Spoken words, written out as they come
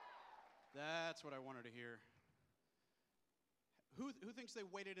That's what I wanted to hear. Who thinks they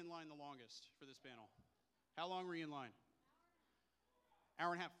waited in line the longest for this panel? How long were you in line?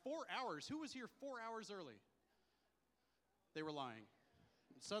 Hour and a half. 4 hours. Who was here 4 hours early? They were lying.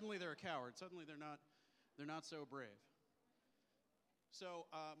 Suddenly they're a coward. Suddenly they're not so brave. So,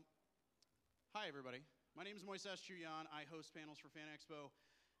 hi everybody. My name is Moises Chuyan. I host panels for Fan Expo.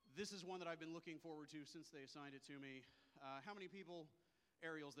 This is one that I've been looking forward to since they assigned it to me. How many people,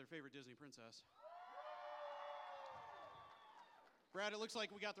 Ariel's their favorite Disney princess? Brad, it looks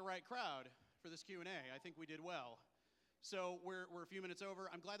like we got the right crowd for this Q&A. I think we did well. So we're a few minutes over.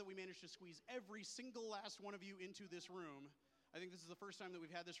 I'm glad that we managed to squeeze every single last one of you into this room. I think this is the first time that we've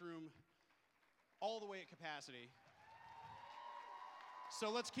had this room all the way at capacity.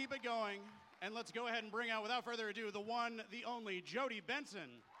 So let's keep it going, and let's go ahead and bring out, without further ado, the one, the only, JoBe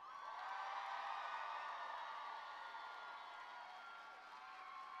Benson.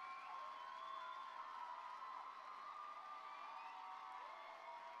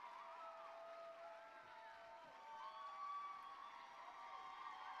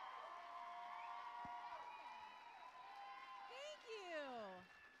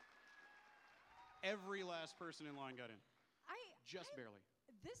 Every last person in line got in. Just barely.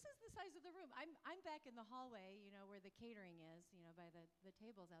 This is the size of the room. I'm back in the hallway, where the catering is, by the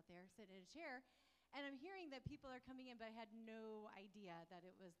tables out there, sitting in a chair, and I'm hearing that people are coming in, but I had no idea that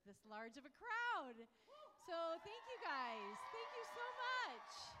it was this large of a crowd. So thank you guys. Thank you so much.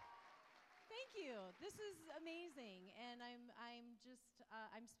 Thank you. This is amazing, and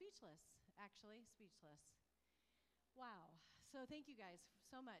I'm speechless. Actually, speechless. Wow. So thank you guys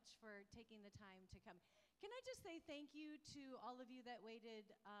so much for taking the time to come. Can I just say thank you to all of you that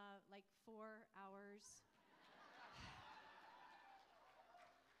waited like 4 hours?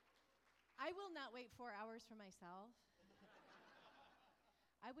 I will not wait 4 hours for myself.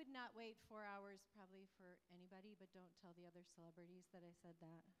 I would not wait 4 hours probably for anybody, but don't tell the other celebrities that I said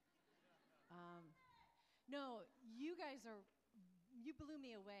that. No, you guys you blew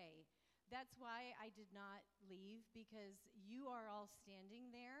me away. That's why I did not leave, because you are all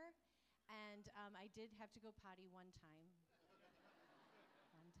standing there, and I did have to go potty one time.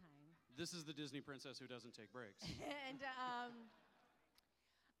 One time. This is the Disney princess who doesn't take breaks. And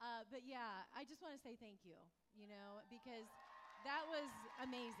but yeah, I just want to say thank you, because that was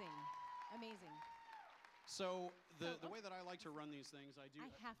amazing, amazing. So the way that I like to run these things, I do.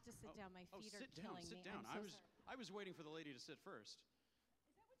 I have to sit down. My feet are killing me. Sit down. I was waiting for the lady to sit first.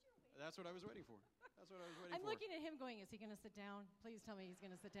 That's what I was waiting for. I'm looking at him going, is he going to sit down? Please tell me he's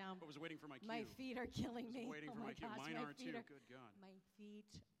going to sit down. I was waiting for my cue. My feet are killing me. I was waiting for my cue. Gosh, Mine are too. Good God. My feet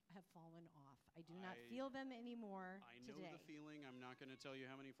have fallen off. I do not feel them anymore today. I know the feeling. I'm not going to tell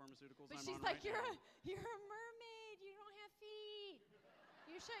you how many pharmaceuticals but I'm she's on like, right now. You're a mermaid. You don't have feet.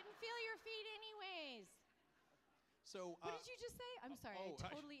 You shouldn't feel your feet anyways. So, what did you just say? I'm sorry, I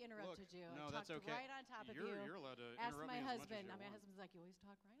totally interrupted you. No, I that's talked okay. right on top of you. You're allowed to Ask interrupt my me husband. as much as you My want. husband's like, you always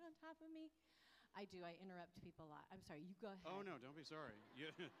talk right on top of me. I do. I interrupt people a lot. I'm sorry. You go ahead. Oh, no, don't be sorry.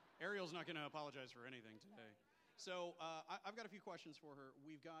 Ariel's not going to apologize for anything today. So I've got a few questions for her.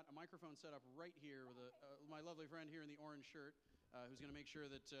 We've got a microphone set up right here with my lovely friend here in the orange shirt, who's going to make sure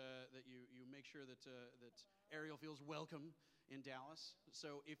that you make sure that Ariel feels welcome in Dallas.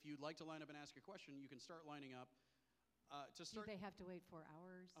 So if you'd like to line up and ask a question, you can start lining up. Do they have to wait 4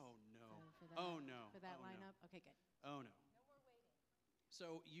 hours? Oh, no. For that, oh, no. For that oh, lineup? No. Okay, good. Oh, no. No more waiting.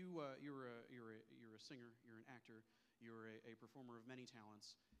 So you're a singer, you're an actor, you're a performer of many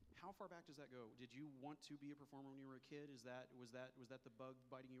talents. How far back does that go? Did you want to be a performer when you were a kid? Was that the bug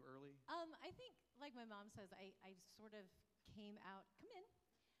biting you early? I think, like my mom says, I sort of came out. Come in.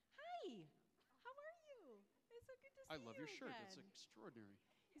 Hi. How are you? It's so good to see you. I love your shirt. Again. It's extraordinary.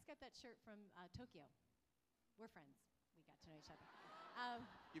 He's got that shirt from Tokyo. We're friends. We got to know each other.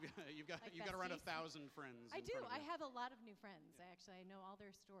 You've got around 1,000 friends. I do. I have a lot of new friends. Yeah. I know all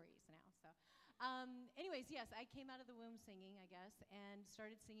their stories now. So, anyways, yes, I came out of the womb singing, I guess, and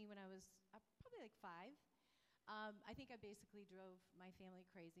started singing when I was probably like 5. I think I basically drove my family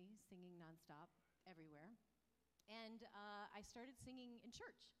crazy, singing nonstop everywhere, and I started singing in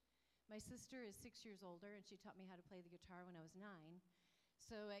church. My sister is 6 years older, and she taught me how to play the guitar when I was 9.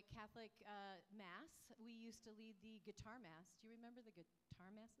 So at Catholic Mass, we used to lead the guitar mass. Do you remember the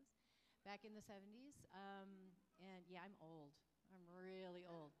guitar masses? Back in the 70s. And yeah, I'm old. I'm really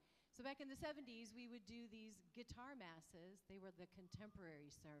old. So back in the 70s, we would do these guitar masses. They were the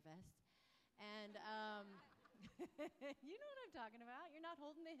contemporary service. And you know what I'm talking about. You're not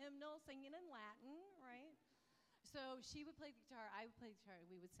holding the hymnal, singing in Latin, right? So she would play the guitar, I would play the guitar, and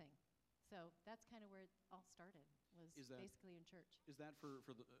we would sing. So that's kind of where it all started, was basically in church. Is that for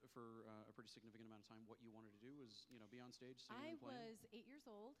a pretty significant amount of time what you wanted to do, was, be on stage singing and playing? I was 8 years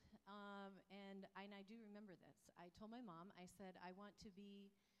old, and I do remember this. I told my mom, I said, I want to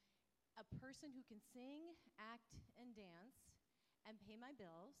be a person who can sing, act, and dance, and pay my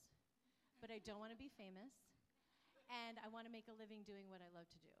bills, but I don't want to be famous, and I want to make a living doing what I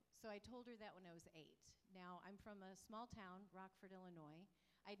love to do. So I told her that when I was 8. Now, I'm from a small town, Rockford, Illinois.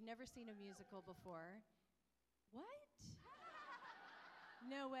 I'd never seen a musical before. What?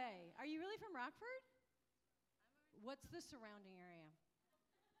 No way. Are you really from Rockford? What's the surrounding area?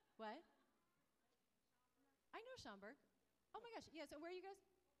 What? I know Schaumburg. Oh my gosh. Yeah, so where are you guys?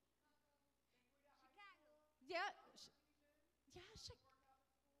 Yeah.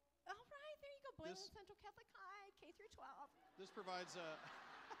 All right, there you go. Boylan Central Catholic High, K through 12. This provides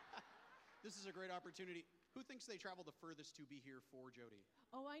this is a great opportunity. Who thinks they traveled the furthest to be here for JoBe?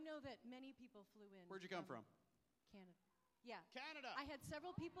 Oh, I know that many people flew in. Where'd you come from? Canada. Yeah. Canada. I had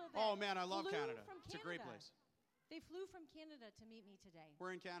several people that Oh man, I love flew Canada. From It's a great place. They flew from Canada to meet me today.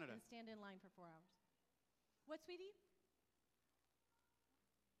 We're in Canada. And stand in line for 4 hours. What, sweetie?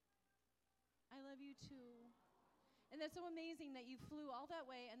 I love you too. And that's so amazing that you flew all that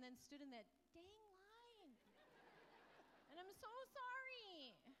way and then stood in that dang line. And I'm so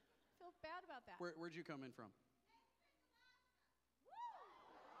sorry. I feel bad about that. Where'd you come in from?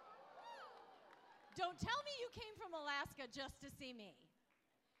 Don't tell me you came from Alaska just to see me.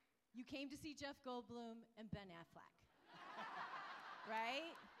 You came to see Jeff Goldblum and Ben Affleck.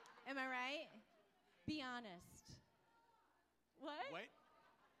 Right? Am I right? Be honest. What? Wait.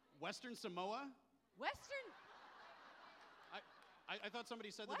 Western Samoa? Western. I thought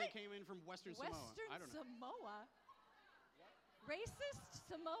somebody said that they came in from Western Samoa. I don't know. Samoa? Racist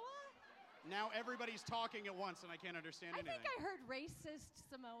Samoa? Now everybody's talking at once and I can't understand anything. I think I heard racist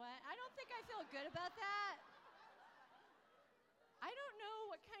Samoa. I don't think I feel good about that. I don't know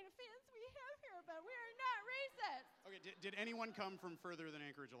what kind of fans we have here, but we are not racist. Okay, did anyone come from further than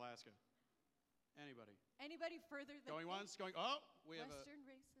Anchorage, Alaska? Anybody? Anybody further than Going once, going, oh, we have Western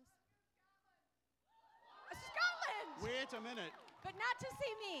racist. Scotland! Wait a minute. But not to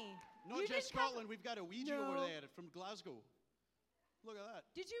see me. Not just Scotland, we've got a Ouija over there from Glasgow. Look at that.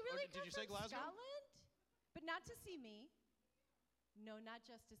 Did you really come did you say from Glasgow? Scotland? But not to see me. No, not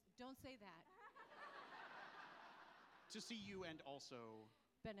just to don't say that. To see you and also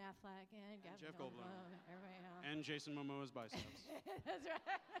Ben Affleck and Jeff Goldblum. Everybody else. And Jason Momoa's biceps. That's right.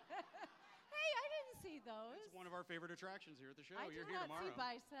 Hey, I didn't see those. It's one of our favorite attractions here at the show. You're here tomorrow. I did not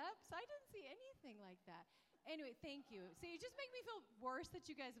see biceps. I didn't see anything like that. Anyway, thank you. See, you just make me feel worse that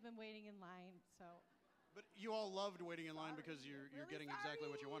you guys have been waiting in line. So. But you all loved waiting in line because you're really getting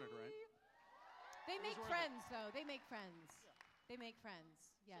exactly what you wanted, right? They make friends, though. They make friends. They make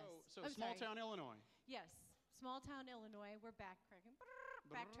friends. Yes. So small town Illinois. Yes, small town Illinois. We're backtracking.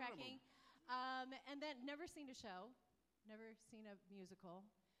 And then never seen a show, never seen a musical.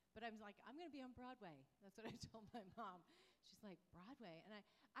 But I'm like, I'm going to be on Broadway. That's what I told my mom. She's like, Broadway. And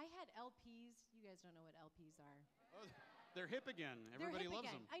I had LPs. You guys don't know what LPs are. Oh, they're hip again. Everybody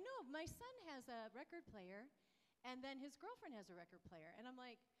loves them. I know. My son has a record player, and then his girlfriend has a record player. And I'm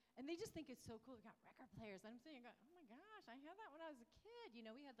like, and they just think it's so cool. They got record players. And I'm thinking, oh my gosh, I had that when I was a kid. You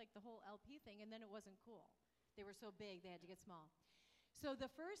know, we had like the whole LP thing, and then it wasn't cool. They were so big, they had to get small. So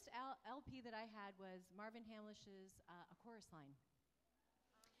the first LP that I had was Marvin Hamlish's A Chorus Line.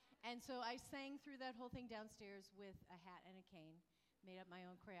 And so I sang through that whole thing downstairs with a hat and a cane, made up my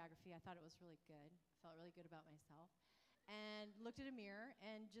own choreography. I thought it was really good. Felt really good about myself. And looked at a mirror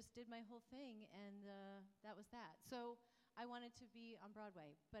and just did my whole thing, and that was that. So I wanted to be on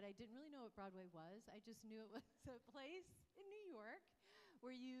Broadway, but I didn't really know what Broadway was. I just knew it was a place in New York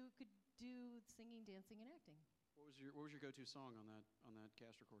where you could do singing, dancing, and acting. What was your go-to song on that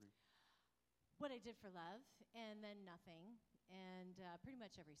cast recording? What I Did for Love, and then Nothing, and pretty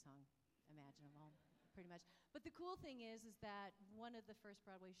much every song imaginable, pretty much. But the cool thing is that one of the first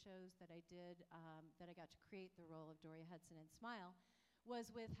Broadway shows that I did, that I got to create the role of Doria Hudson in Smile,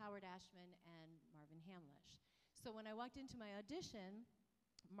 was with Howard Ashman and Marvin Hamlish. So when I walked into my audition,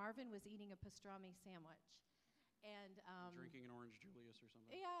 Marvin was eating a pastrami sandwich. And drinking an orange Julius or something.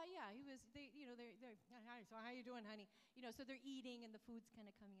 Yeah, he was. They're hi. So how you doing, honey? So they're eating, and the food's kind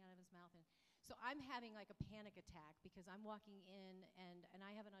of coming out of his mouth, and so I'm having like a panic attack because I'm walking in, and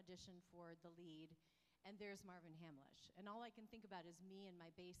I have an audition for the lead, and there's Marvin Hamlish, and all I can think about is me in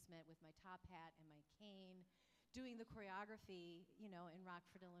my basement with my top hat and my cane, doing the choreography, in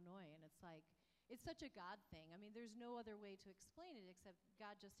Rockford, Illinois, and it's like. It's such a God thing. I mean, there's no other way to explain it except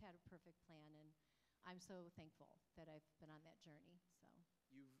God just had a perfect plan, and I'm so thankful that I've been on that journey. So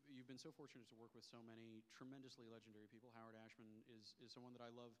You've been so fortunate to work with so many tremendously legendary people. Howard Ashman is someone that I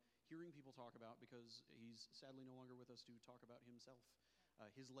love hearing people talk about because he's sadly no longer with us to talk about himself.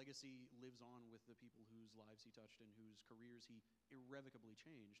 His legacy lives on with the people whose lives he touched and whose careers he irrevocably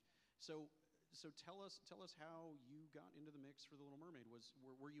changed. So tell us how you got into the mix for The Little Mermaid.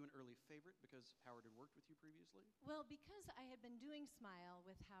 Were you an early favorite because Howard had worked with you previously? Well, because I had been doing Smile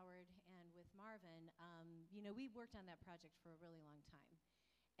with Howard and with Marvin, we worked on that project for a really long time.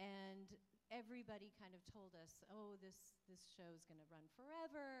 And everybody kind of told us, oh, this show is going to run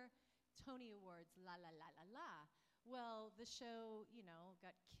forever, Tony Awards, la, la, la, la, la. Well, the show,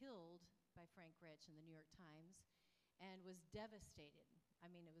 got killed by Frank Rich in the New York Times and was devastated. I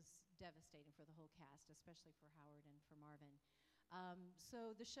mean, it was devastating for the whole cast, especially for Howard and for Marvin.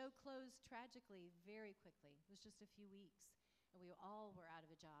 So the show closed tragically very quickly. It was just a few weeks, and we all were out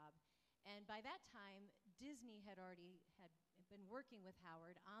of a job. And by that time, Disney had been working with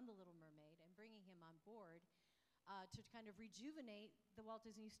Howard on The Little Mermaid and bringing him on board to kind of rejuvenate the Walt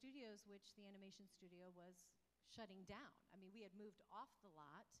Disney Studios, which the animation studio was shutting down. I mean, we had moved off the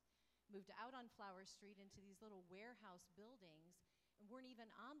lot, moved out on Flower Street into these little warehouse buildings, and weren't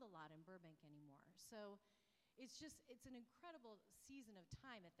even on the lot in Burbank anymore. So it's an incredible season of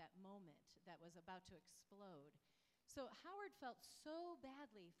time at that moment that was about to explode. So Howard felt so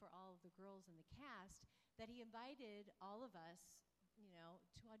badly for all of the girls in the cast that he invited all of us,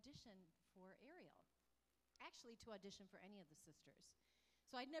 to audition for Ariel. Actually, to audition for any of the sisters.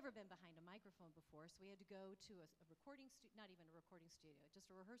 So I'd never been behind a microphone before, so we had to go to a recording studio, not even a recording studio,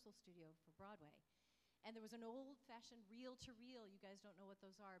 just a rehearsal studio for Broadway. And there was an old-fashioned reel-to-reel. You guys don't know what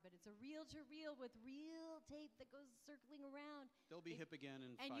those are, but it's a reel-to-reel with reel tape that goes circling around. They'll be hip again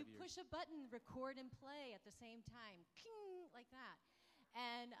in 5 years. And you push a button, record and play at the same time, king, like that.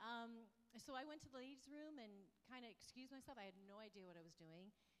 And so I went to the ladies' room and kind of excused myself. I had no idea what I was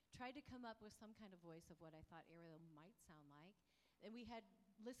doing. Tried to come up with some kind of voice of what I thought Ariel might sound like. And we had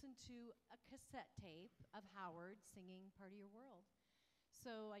listened to a cassette tape of Howard singing Part of Your World.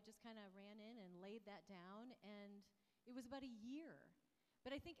 So I just kind of ran in and laid that down, and it was about a year.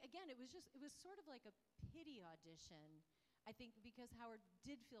 But I think, again, it was sort of like a pity audition, I think, because Howard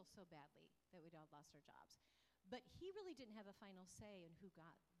did feel so badly that we'd all lost our jobs. But he really didn't have a final say in who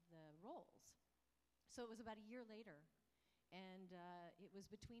got the roles. So it was about a year later, and it was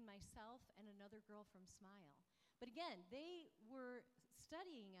between myself and another girl from Smile. But again, they were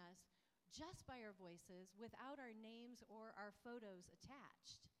studying us just by our voices without our names or our photos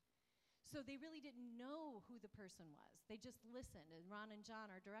attached. So they really didn't know who the person was. They just listened. And Ron and John,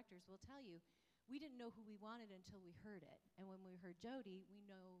 our directors, will tell you, we didn't know who we wanted until we heard it. And when we heard JoBe, we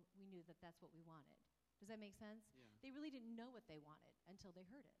knew that that's what we wanted. Does that make sense? Yeah. They really didn't know what they wanted until they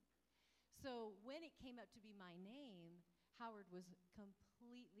heard it. So when it came up to be my name, Howard was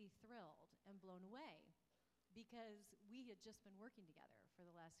completely thrilled and blown away, because we had just been working together for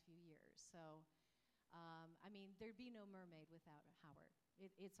the last few years. So, there'd be no mermaid without Howard.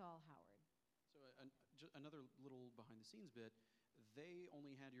 It's all Howard. So another little behind-the-scenes bit, they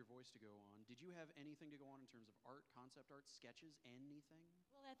only had your voice to go on. Did you have anything to go on in terms of art, concept art, sketches, anything?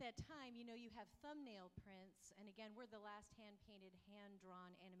 Well, at that time, you have thumbnail prints, and again, we're the last hand-painted,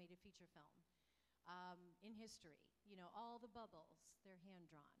 hand-drawn animated feature film in history. All the bubbles, they're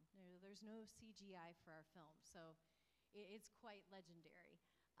hand-drawn. There's no CGI for our film, so it's quite legendary.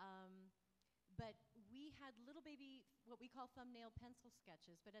 But we had little baby, what we call thumbnail pencil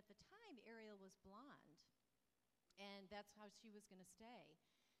sketches, but at the time, Ariel was blonde, and that's how she was going to stay.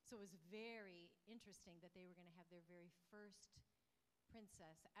 So it was very interesting that they were going to have their very first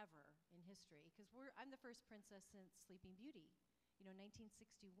princess ever in history, because I'm the first princess since Sleeping Beauty.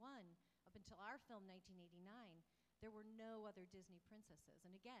 1961, up until our film, 1989, there were no other Disney princesses.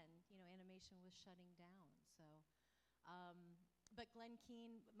 And again, animation was shutting down. So, but Glenn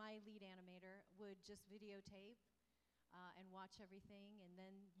Keane, my lead animator, would just videotape and watch everything, and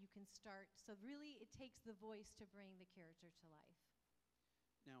then you can start. So really, it takes the voice to bring the character to life.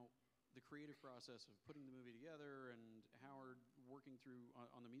 Now, the creative process of putting the movie together and Howard working through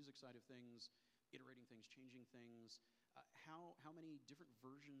on the music side of things, iterating things, changing things, how many different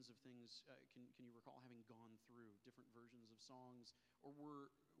versions of things can you recall having gone through, different versions of songs,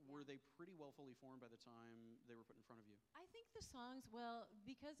 or were they pretty well fully formed by the time they were put in front of you? I think the songs, well,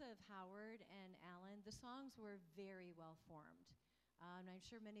 because of Howard and Alan, the songs were very well formed. And I'm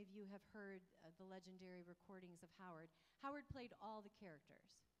sure many of you have heard the legendary recordings of Howard. Howard played all the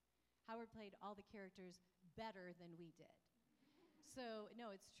characters. Howard played all the characters better than we did. So,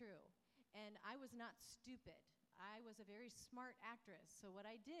 no, it's true. And I was not stupid. I was a very smart actress. So what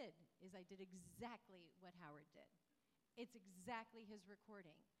I did is I did exactly what Howard did. It's exactly his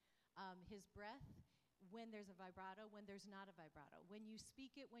recording. His breath, when there's a vibrato, when there's not a vibrato, when you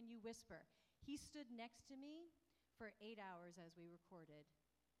speak it, when you whisper. He stood next to me for 8 hours as we recorded,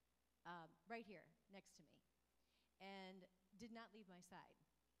 right here next to me, and did not leave my side.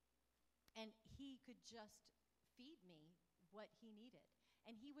 And he could just feed me what he needed.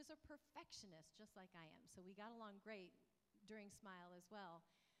 And he was a perfectionist, just like I am. So we got along great during Smile as well,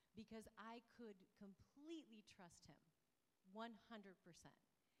 because I could completely trust him, 100%.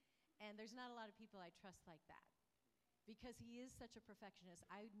 And there's not a lot of people I trust like that. Because he is such a perfectionist,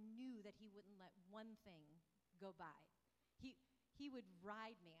 I knew that he wouldn't let one thing go by. He would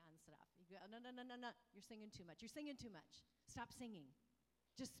ride me on stuff. He'd go, no, you're singing too much. You're singing too much. Stop singing.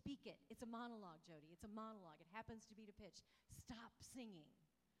 Just speak it. It's a monologue, Jody. It's a monologue. It happens to be to pitch. Stop singing.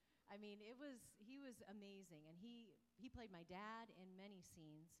 I mean, he was amazing. And he played my dad in many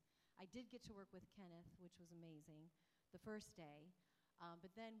scenes. I did get to work with Kenneth, which was amazing, the first day.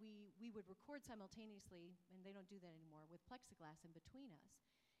 But then we would record simultaneously, and they don't do that anymore, with plexiglass in between us.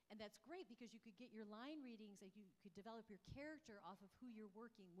 And that's great because you could get your line readings and you could develop your character off of who you're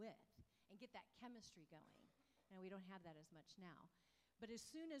working with and get that chemistry going. Now, we don't have that as much now. But as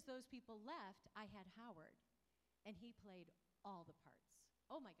soon as those people left, I had Howard, and he played all the parts.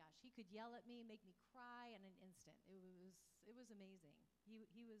 Oh my gosh, he could yell at me, make me cry in an instant. It was amazing.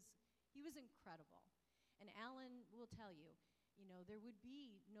 He was incredible. And Alan will tell you, there would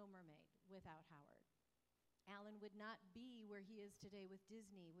be no Mermaid without Howard. Alan would not be where he is today with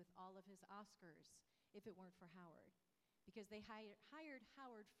Disney, with all of his Oscars, if it weren't for Howard. Because they hired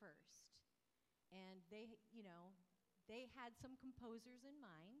Howard first. And they had some composers in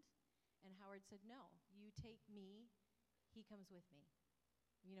mind. And Howard said, no, you take me, he comes with me.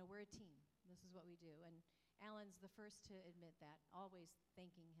 We're a team. This is what we do. And Alan's the first to admit that, always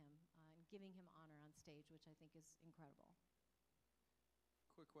thanking him and giving him honor on stage, which I think is incredible.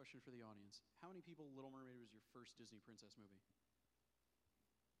 Quick question for the audience. How many people Little Mermaid was your first Disney princess movie?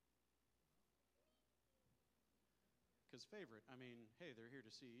 Because favorite, I mean, hey, they're here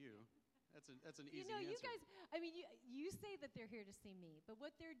to see you. That's an easy answer. You guys, you say that they're here to see me, but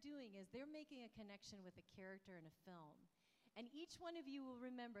what they're doing is they're making a connection with a character in a film. And each one of you will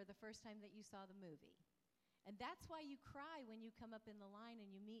remember the first time that you saw the movie. And that's why you cry when you come up in the line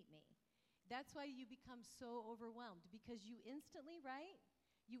and you meet me. That's why you become so overwhelmed, because you instantly, right?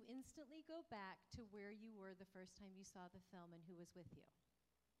 You instantly go back to where you were the first time you saw the film and who was with you,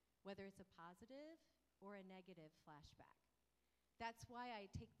 whether it's a positive or a negative flashback. That's why I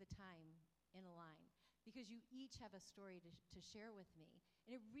take the time in a line, because you each have a story to share with me,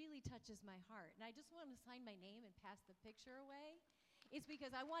 and it really touches my heart. And I just want to sign my name and pass the picture away. It's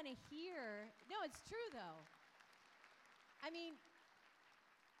because I want to hear, no, it's true though. I mean,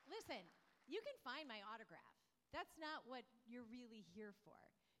 listen, you can find my autograph. That's not what you're really here for.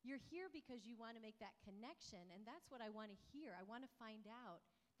 You're here because you want to make that connection, and that's what I want to hear. I want to find out.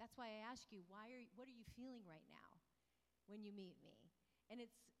 That's why I ask you, what are you feeling right now when you meet me? And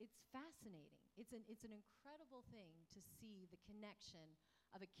it's fascinating. It's an incredible thing to see the connection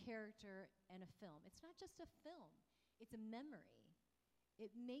of a character and a film. It's not just a film. It's a memory.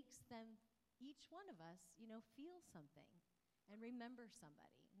 It makes them, each one of us, feel something and remember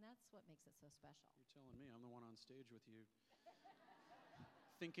somebody. And that's what makes it so special. You're telling me I'm the one on stage with you.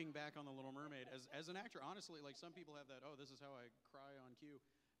 Thinking back on The Little Mermaid, as an actor, honestly, like some people have that, oh, this is how I cry on cue.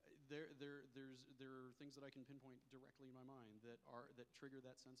 There are things that I can pinpoint directly in my mind that trigger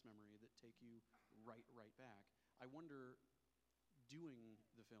that sense memory, that take you right back. I wonder, doing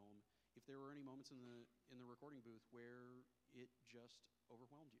the film, if there were any moments in the recording booth where it just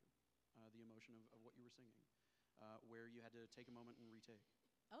overwhelmed you, the emotion of what you were singing, where you had to take a moment and retake.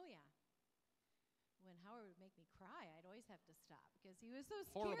 Oh yeah. When Howard would make me cry, I'd always have to stop because he was so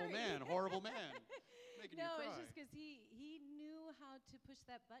scary. Horrible man, making you cry. No, it's just because he knew how to push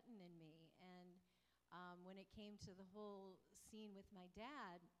that button in me. And when it came to the whole scene with my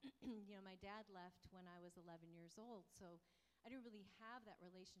dad, my dad left when I was 11 years old, so I didn't really have that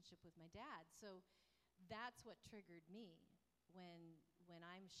relationship with my dad. So that's what triggered me when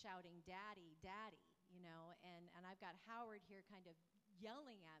I'm shouting, "Daddy, Daddy," and I've got Howard here kind of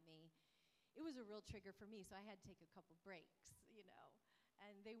yelling at me. It was a real trigger for me, so I had to take a couple breaks,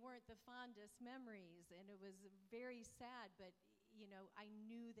 and they weren't the fondest memories, and it was very sad, but, I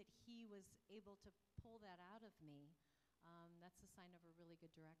knew that he was able to pull that out of me. That's a sign of a really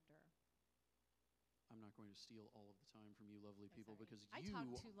good director. I'm not going to steal all of the time from you lovely people because I talk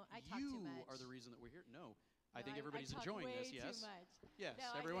too much. Are the reason that we're here. No, I think everybody's enjoying this, yes? Too much. Yes,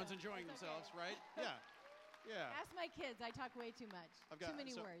 no, everyone's enjoying themselves, okay. right? Yeah. Yeah. Ask my kids. I talk way too much. Too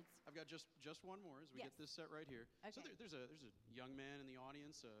many words. I've got just one more as we get this set right here. Okay. So there's a young man in the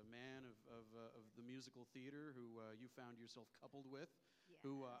audience, a man of the musical theater who you found yourself coupled with,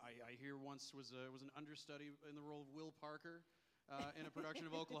 who I hear once was an understudy in the role of Will Parker in a production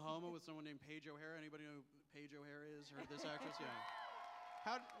of Oklahoma with someone named Paige O'Hara. Anybody know who Paige O'Hara is? Heard this actress? Yeah.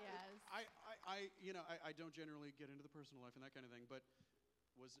 Yes. I don't generally get into the personal life and that kind of thing, but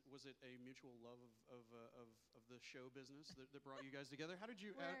was it a mutual love of the show business that brought you guys together? How did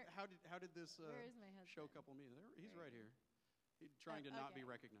this where is my husband? show couple meet? He's right here. He's trying to not be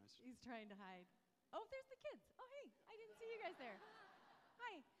recognized. He's trying to hide. Oh, there's the kids. Oh, hey, I didn't see you guys there.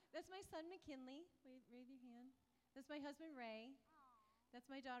 Hi, that's my son McKinley. Wave your hand. That's my husband Ray. Aww.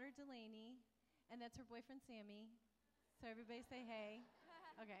 That's my daughter Delaney, and that's her boyfriend Sammy. So everybody say hey.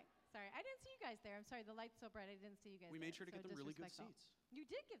 Okay. Sorry, I didn't see you guys there. I'm sorry, the light's so bright I didn't see you guys. We made sure to get them really good seats. You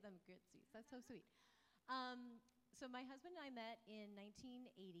did give them good seats. That's so sweet. So my husband and I met in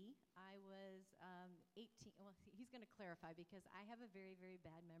 1980. I was 18. Well, he's going to clarify because I have a very, very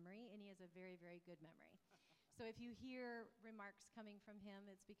bad memory, and he has a very, very good memory. So if you hear remarks coming from him,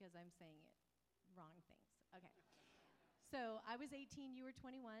 it's because I'm saying it wrong things. Okay. So I was 18. You were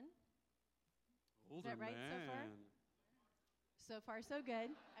 21. Older Is that right man. so far? So far, so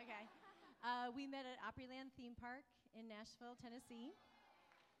good. Okay. We met at Opryland Theme Park in Nashville, Tennessee.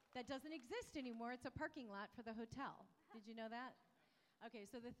 That doesn't exist anymore. It's a parking lot for the hotel. Did you know that? Okay,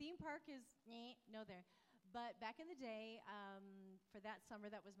 so the theme park is no there. But back in the day, for that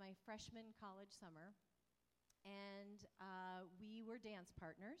summer, that was my freshman college summer. And we were dance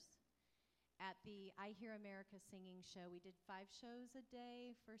partners at the I Hear America singing show. We did 5 shows a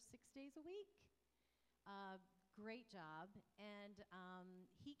day for 6 days a week. Great job. And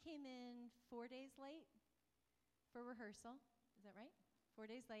he came in 4 days late for rehearsal. Is that right? 4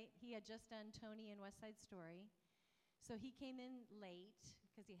 days late. He had just done Tony and West Side Story. So he came in late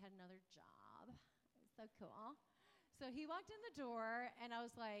because he had another job. It was so cool. So he walked in the door, and I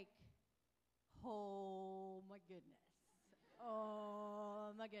was like, oh, my goodness.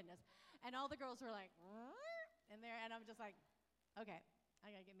 Oh, my goodness. And all the girls were like, in there, and I'm just like, okay,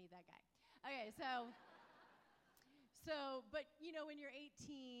 I got to get me that guy. Okay, but, you know, when you're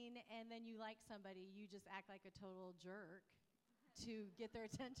 18 and then you like somebody, you just act like a total jerk to get their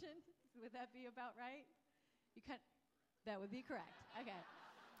attention. Would that be about right? That would be correct. Okay.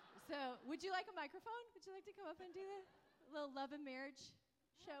 So would you like a microphone? Would you like to come up and do the little love and marriage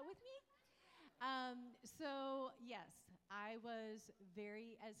show with me? So, yes, I was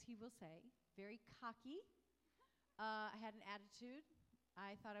very, as he will say, very cocky. I had an attitude.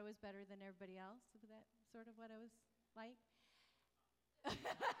 I thought I was better than everybody else. Was that sort of what I was like?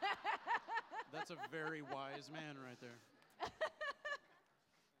 That's a very wise man right there.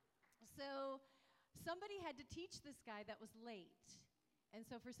 So somebody had to teach this guy that was late. And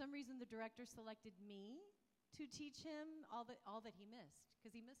so for some reason, the director selected me to teach him all that he missed,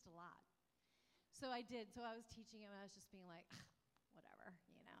 because he missed a lot. So I did. So I was teaching him, and I was just being like, whatever,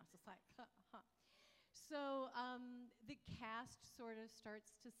 you know. It's just like, huh. So the cast sort of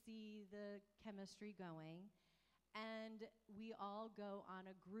starts to see the chemistry going, and we all go on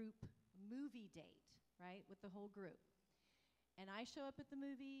a group movie date, right, with the whole group. And I show up at the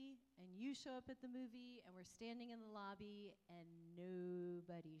movie, and you show up at the movie, and we're standing in the lobby, and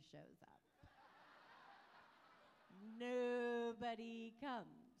nobody shows up. Nobody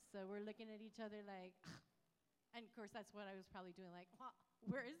comes. So we're looking at each other like, and of course that's what I was probably doing, like,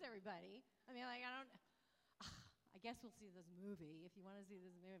 where is everybody? I mean, like, I guess we'll see this movie. If you want to see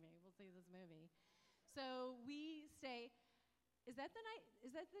this movie, we'll see this movie. So we say, is that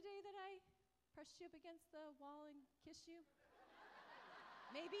the day that I pressed you up against the wall and kissed you?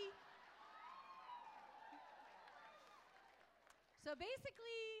 Maybe? So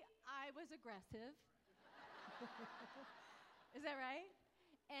basically, I was aggressive. Is that right?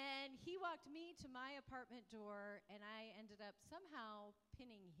 And he walked me to my apartment door, and I ended up somehow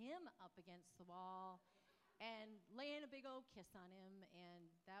pinning him up against the wall and laying a big old kiss on him,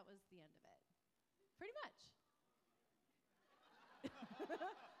 and that was the end of it. Pretty much.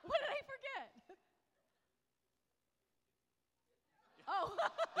 What did I forget? Oh.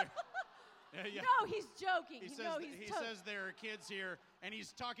 Yeah. No, he's joking. He says there are kids here, and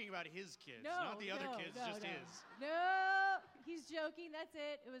he's talking about his kids, not the other kids, just his. No, he's joking. That's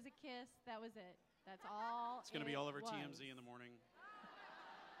it. It was a kiss. That was it. That's all. It's going to be all over TMZ in the morning.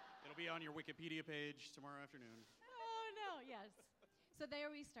 It'll be on your Wikipedia page tomorrow afternoon. Oh, no, yes. So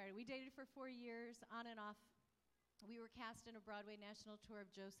there we started. We dated for 4 years, on and off. We were cast in a Broadway national tour of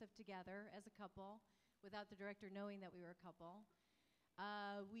Joseph together as a couple, without the director knowing that we were a couple.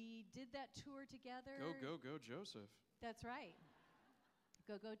 We did did that tour together. Go, Joseph. That's right.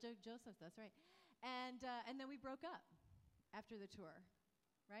 Go, Joseph. That's right. And then we broke up after the tour,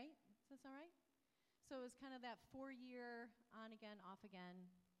 right? Does that sound right? So it was kind of that 4-year on again, off again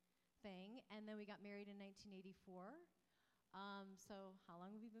thing. And then we got married in 1984. So how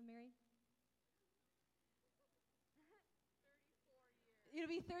long have we been married? 34 years.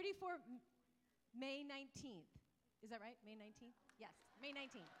 It'll be 34 May 19th. Is that right? May 19th? Yes, May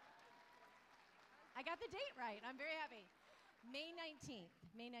 19th. I got the date right. I'm very happy. May 19th.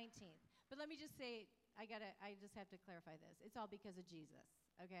 May 19th. But let me just say, I just have to clarify this. It's all because of Jesus,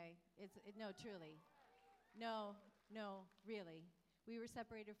 okay? No, truly. No, really. We were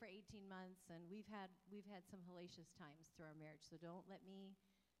separated for 18 months, and we've had some hellacious times through our marriage. So don't let me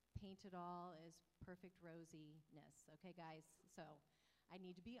paint it all as perfect rosiness, okay, guys? So I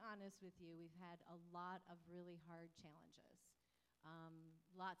need to be honest with you. We've had a lot of really hard challenges,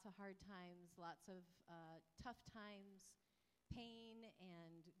 lots of hard times, lots of tough times, pain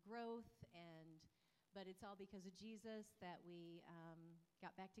and growth, but it's all because of Jesus that we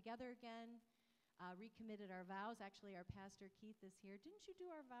got back together again, recommitted our vows. Actually, our pastor, Keith, is here. Didn't you do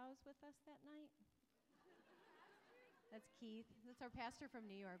our vows with us that night? That's Keith. That's our pastor from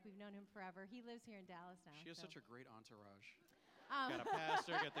New York. We've known him forever. He lives here in Dallas now. She has such a great entourage. Got a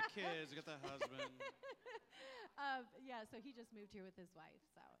pastor, got the kids, got the husband. Yeah, so he just moved here with his wife.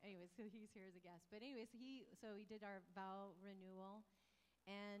 So anyways, so he's here as a guest. But anyways, he did our vow renewal.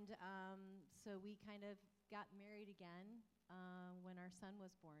 And so we kind of got married again when our son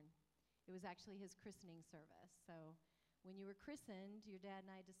was born. It was actually his christening service. So when you were christened, your dad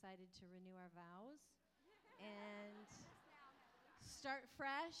and I decided to renew our vows and start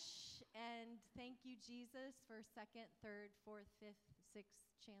fresh. And thank you, Jesus, for second, third, fourth, fifth, sixth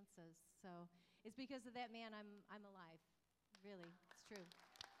chances. So it's because of that man I'm alive. Really, it's true.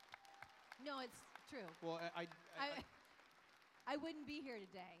 No, it's true. Well, I wouldn't be here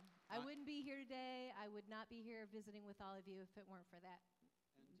today. I wouldn't be here today. I would not be here visiting with all of you if it weren't for that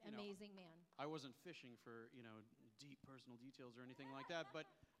amazing man. I wasn't fishing for, deep personal details or anything like that, but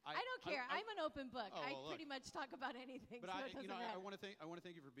I don't care. I'm an open book. Oh, well, I pretty much talk about anything. But so I want to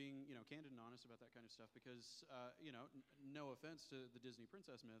thank you for being, candid and honest about that kind of stuff because, no offense to the Disney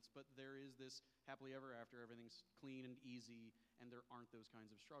princess myths, but there is this happily ever after, everything's clean and easy, and there aren't those kinds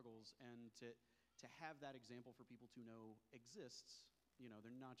of struggles. And to have that example for people to know exists,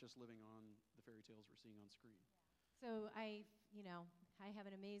 they're not just living on the fairy tales we're seeing on screen. So I have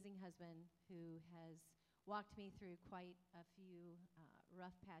an amazing husband who has walked me through quite a few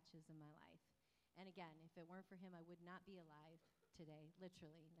rough patches in my life. And again, if it weren't for him, I would not be alive today,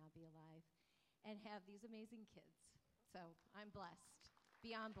 literally not be alive, and have these amazing kids. So I'm blessed,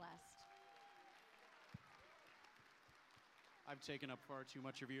 beyond blessed. I've taken up far too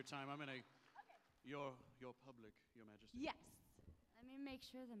much of your time. I'm going to, your public, Your Majesty. Yes. Let me make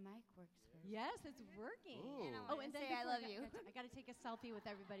sure the mic works first. Yes, it's working. Ooh. And then say I love you. I got to take a selfie with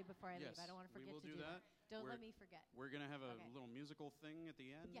everybody before I leave. I don't want to forget we will to do that. Don't let me forget. We're going to have a little musical thing at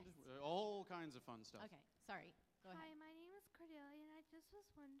the end. Yes. All kinds of fun stuff. Okay, sorry. Go ahead. Hi, my name is Cordelia, and I just was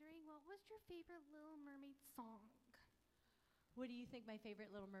wondering, what was your favorite Little Mermaid song? What do you think my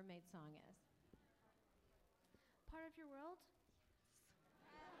favorite Little Mermaid song is? Part of Your World?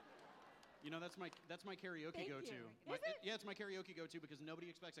 That's my karaoke Thank go-to. you. Is it? Yeah, it's my karaoke go-to because nobody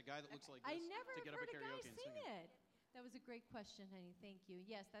expects a guy that looks like this I never to get heard up at a guy karaoke and sing sing it. That was a great question, honey. Thank you.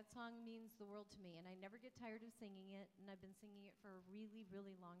 Yes, that song means the world to me, and I never get tired of singing it, and I've been singing it for a really,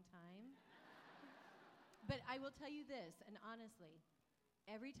 really long time. But I will tell you this, and honestly,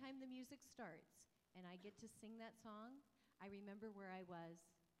 every time the music starts and I get to sing that song, I remember where I was,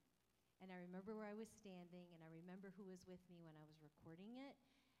 and I remember where I was standing, and I remember who was with me when I was recording it.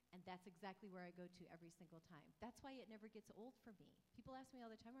 And that's exactly where I go to every single time. That's why it never gets old for me. People ask me all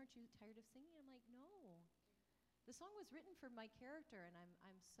the time, aren't you tired of singing? I'm like, no. The song was written for my character, and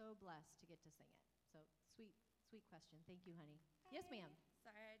I'm so blessed to get to sing it. So sweet question. Thank you, honey. Hi. Yes, ma'am.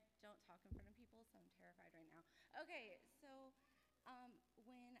 Sorry, I don't talk in front of people, so I'm terrified right now. Okay, so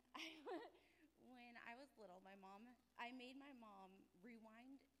when I was little, I made my mom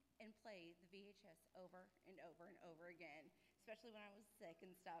rewind and play the VHS over and over and over again, especially when I was sick and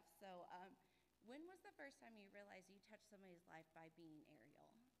stuff. So when was the first time you realized you touched somebody's life by being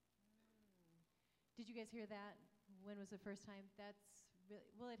Ariel? Did you guys hear that? When was the first time? That's really,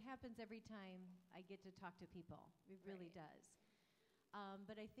 well, it happens every time I get to talk to people. It really does.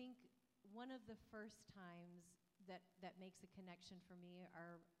 But I think one of the first times that makes a connection for me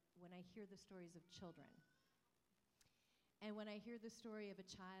are when I hear the stories of children. And when I hear the story of a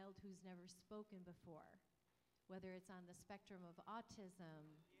child who's never spoken before, whether it's on the spectrum of autism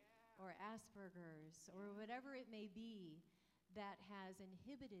or Asperger's or whatever it may be that has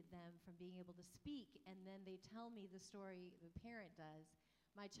inhibited them from being able to speak, and then they tell me the story, the parent does,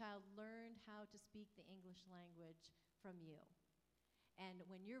 my child learned how to speak the English language from you. And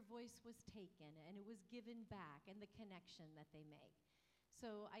when your voice was taken and it was given back, and the connection that they make.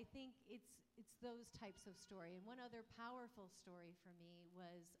 So I think it's those types of story. And one other powerful story for me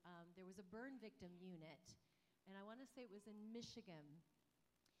was there was a burn victim unit, and I want to say it was in Michigan.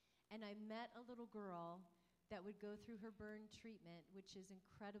 And I met a little girl that would go through her burn treatment, which is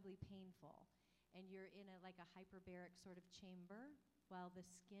incredibly painful. And you're in like a hyperbaric sort of chamber while the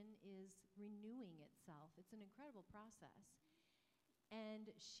skin is renewing itself. It's an incredible process.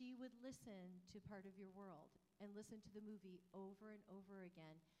 And she would listen to Part of Your World and listen to the movie over and over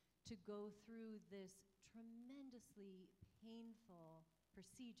again to go through this tremendously painful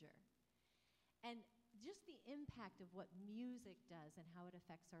procedure. And just the impact of what music does and how it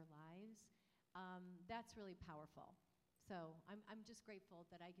affects our lives, that's really powerful. So I'm just grateful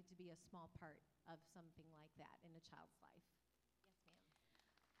that I get to be a small part of something like that in a child's life. Yes,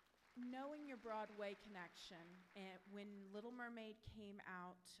 ma'am. Knowing your Broadway connection, and when Little Mermaid came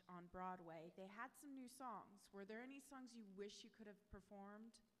out on Broadway, they had some new songs. Were there any songs you wish you could have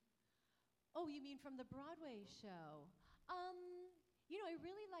performed? Oh, you mean from the Broadway show? I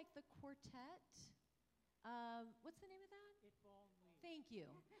really like the quartet. What's the name of that? If only. Thank you.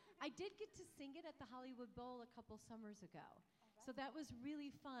 I did get to sing it at the Hollywood Bowl a couple summers ago. So that was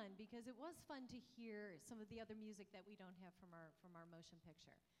really fun because it was fun to hear some of the other music that we don't have from our motion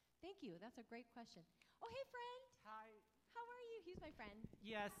picture. Thank you. That's a great question. Oh, hey, friend. Hi. How are you? He's my friend.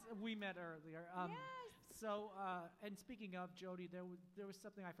 Yes, we met earlier. Yes. So, and speaking of Jody, there was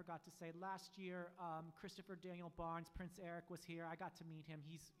something I forgot to say. Last year, Christopher Daniel Barnes, Prince Eric, was here. I got to meet him.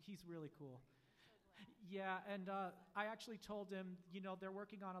 He's really cool. Yeah, and I actually told him, they're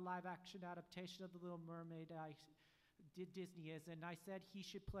working on a live-action adaptation of The Little Mermaid. Disney is, and I said he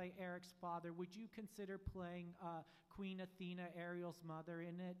should play Eric's father. Would you consider playing Queen Athena, Ariel's mother,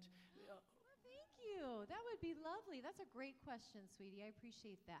 in it? Well, thank you. That would be lovely. That's a great question, sweetie. I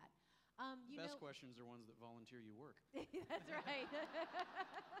appreciate that. Best questions are ones that volunteer you work. That's right.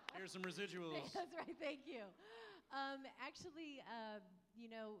 Here's some residuals. That's right. Thank you. Actually,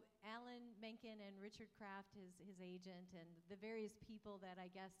 Alan Menken and Richard Kraft, his agent, and the various people that I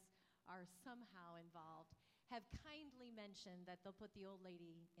guess are somehow involved, have kindly mentioned that they'll put the old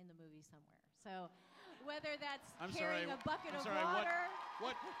lady in the movie somewhere. So whether that's carrying a bucket of water.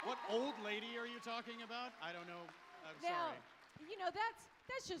 What old lady are you talking about? I don't know. I'm now, sorry.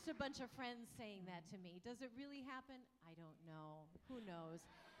 That's just a bunch of friends saying that to me. Does it really happen? I don't know. Who knows?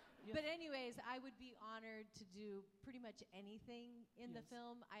 Yes. But anyways, I would be honored to do pretty much anything in the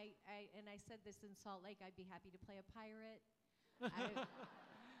film. I said this in Salt Lake. I'd be happy to play a pirate.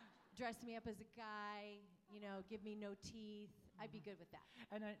 Dress me up as a guy, give me no teeth. I'd be good with that.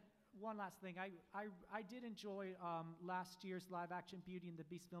 And one last thing. I did enjoy last year's live-action Beauty and the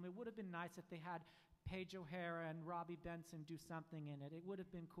Beast film. It would have been nice if they had Paige O'Hara and Robbie Benson do something in it. It would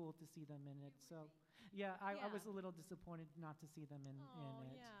have been cool to see them in it. So, yeah, I was a little disappointed not to see them in it.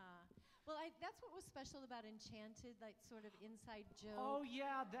 Yeah. Well, that's what was special about Enchanted, like sort of inside joke. Oh,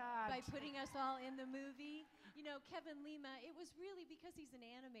 yeah, that. By putting us all in the movie. Kevin Lima, it was really because he's an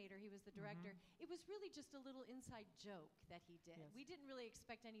animator, he was the director, it was really just a little inside joke that he did. Yes. We didn't really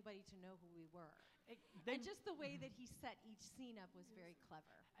expect anybody to know who we were. And just the way that he set each scene up was very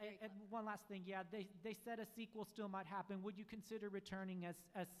clever. And one last thing, they said a sequel still might happen. Would you consider returning as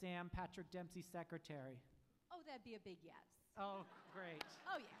Sam, Patrick Dempsey's secretary? Oh, that'd be a big yes. Oh, great.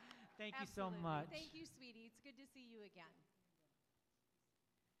 Oh, yeah. Thank Absolutely. you so much. Thank you, sweetie. It's good to see you again.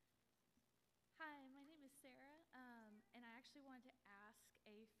 Hi, my name is Sarah, and I actually wanted to ask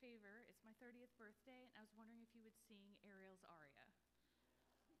a favor. It's my 30th birthday, and I was wondering if you would sing Ariel's aria.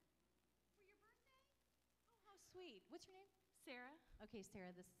 For your birthday? Oh, how sweet. What's your name? Sarah? Okay,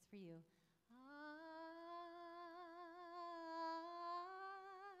 Sarah, this is for you.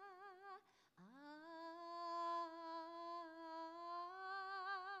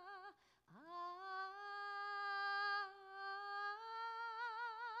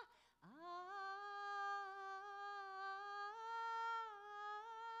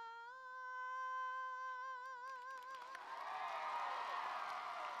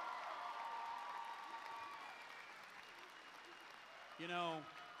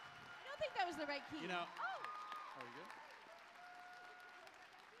 I don't think that was the right key. Are you good?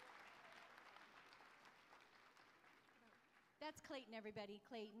 That's Clayton, everybody.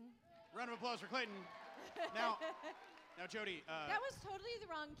 Clayton. Round of applause for Clayton. Now, Jody. That was totally the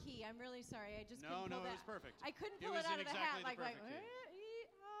wrong key. I'm really sorry. I just couldn't pull that. It was perfect. I couldn't It pull was it out in of the exactly hat. the perfect key.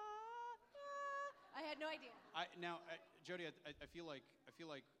 No idea. Jody, I feel like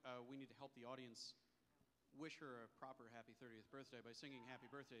we need to help the audience wish her a proper happy 30th birthday by singing happy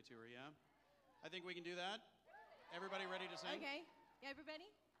birthday to her, yeah? I think we can do that. Everybody ready to sing? Okay. Yeah, everybody?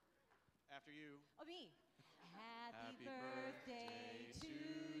 After you. Oh, me. Happy birthday to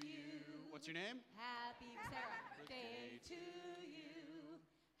you. What's your name? Happy birthday to you.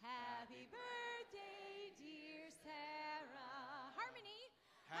 Happy birthday, dear Sarah. Harmony.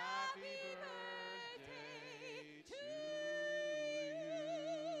 Happy birthday to you.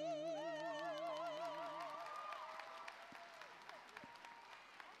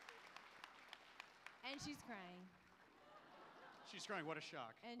 And she's crying. She's crying. What a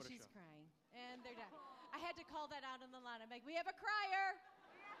shock. And what a she's shock. crying. And they're done. I had to call that out on the line. I'm like, we have a crier.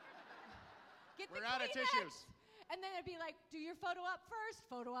 Get We're the out of Kleenex. tissues. And then it'd be like, do your photo up first.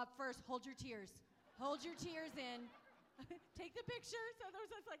 Photo up first. Hold your tears. Hold your tears in. Take the picture. So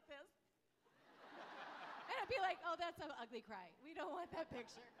there's us like this. And I'd be like, oh, that's an ugly cry. We don't want that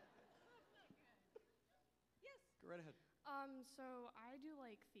picture. Yes. Go right ahead. So I do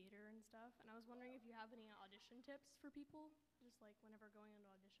like theater and stuff, and I was wondering if you have any audition tips for people, just like whenever going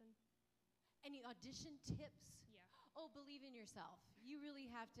into audition. Any audition tips? Yeah. Oh, believe in yourself. You really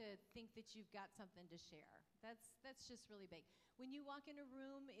have to think that you've got something to share. That's just really big. When you walk in a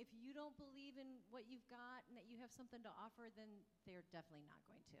room, if you don't believe in what you've got and that you have something to offer, then they're definitely not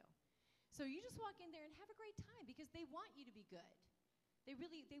going to. So you just walk in there and have a great time because they want you to be good. They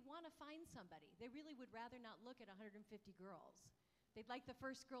want to find somebody. They really would rather not look at 150 girls. They'd like the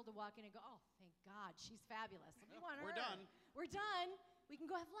first girl to walk in and go, oh, thank God, she's fabulous. We want her. We're done. We're done. We can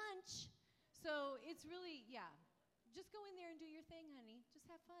go have lunch. So it's really, yeah. Just go in there and do your thing, honey. Just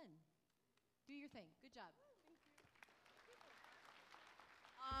have fun. Do your thing. Good job. Hello.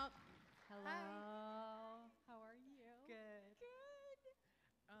 Hi. How are you? Good. Good.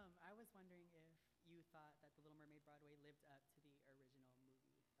 I was wondering if you thought that The Little Mermaid Broadway lived up to the original movie of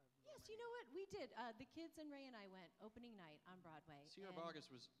Little Yes, you know what? We did. The kids and Ray and I went opening night on Broadway. Sierra and Bogus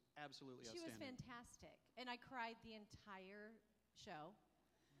was absolutely She was outstanding. fantastic. And I cried the entire show.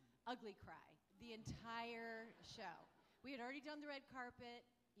 Ugly cry. The entire show. We had already done the red carpet,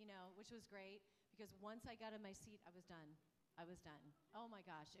 which was great, because once I got in my seat, I was done. I was done. Oh my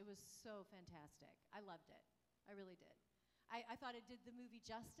gosh, it was so fantastic. I loved it. I really did. I thought it did the movie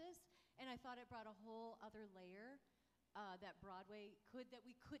justice, and I thought it brought a whole other layer that Broadway that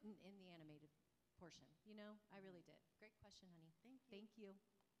we couldn't in the animated portion. I really did. Great question, honey. Thank you. Thank you.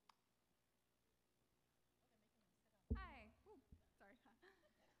 Hi. Ooh, sorry. Oh, it's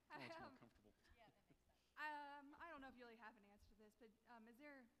more comfortable. I don't know if you really have an answer to this, but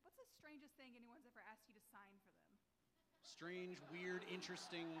what's the strangest thing anyone's ever asked you to sign for them? Strange, weird,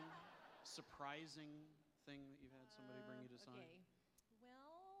 interesting, surprising thing that you've had somebody bring you to sign? Okay.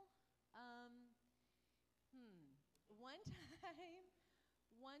 Well,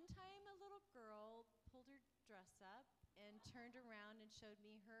 one time a little girl pulled her dress up and turned around and showed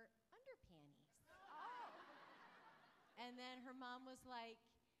me her underpanties. Oh. And then her mom was like,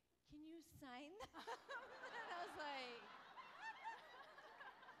 can you sign them? And I was like,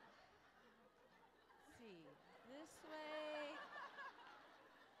 see, this way,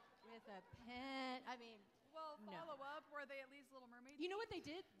 with a pen. I mean, Well, No. follow up. Were they at least Little Mermaid? you know what they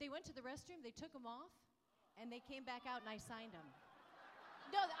did? They went to the restroom, they took them off, and they came back out and I signed them.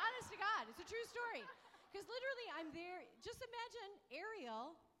 No, honest to God, it's a true story. Because literally, I'm there. Just imagine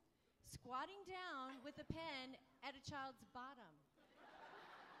Ariel squatting down with a pen at a child's bottom.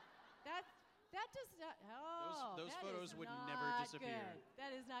 That does not. Oh, Those that photos is would not never disappear. Good.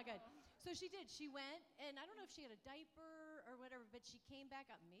 That is not good. So she did. She went, and I don't know if she had a diaper or whatever, but she came back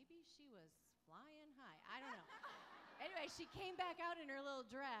out. Maybe she was flying high. I don't know. Anyway, she came back out in her little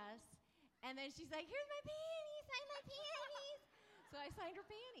dress, and then she's like, "Here's my panties. Sign my panties." So I signed her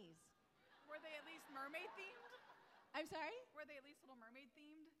panties. Were they at least mermaid themed? I'm sorry? Were they at least Little Mermaid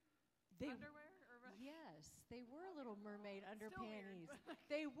themed? They Underwear? Yes, they were Little Mermaid Still underpanties. weird.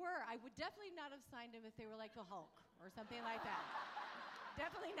 They were. I would definitely not have signed them if they were like the Hulk or something like that.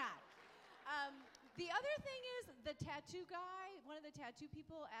 Definitely not. The other thing is the tattoo guy, one of the tattoo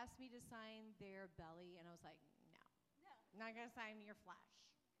people asked me to sign their belly, and I was like, no. Not going to sign your flesh.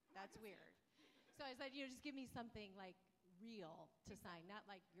 That's weird. So I said, just give me something like real to sign, not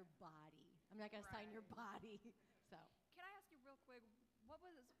like your body. I'm not going to sign your body. So. Can I ask you real quick, what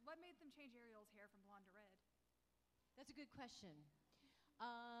made them change Ariel's hair from blonde to red? That's a good question.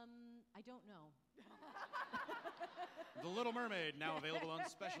 I don't know. The Little Mermaid, now available on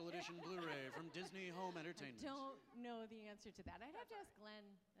special edition Blu-ray from Disney Home Entertainment. I don't know the answer to that. I'd have to ask Glenn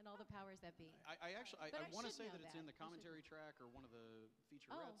and all the powers that be. I actually But I want to should say know that it's that. in the I should commentary track or one of the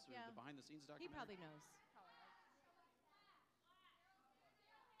featurettes or yeah. the behind-the-scenes He documentary. probably knows.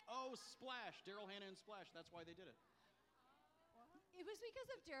 Oh, Splash! Daryl Hannah and Splash. That's why they did it. It was because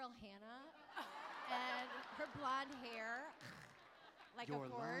of Daryl Hannah and her blonde hair. Like, Your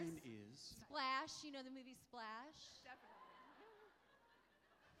of course. line is... Splash, you know the movie Splash? Definitely. Jeez.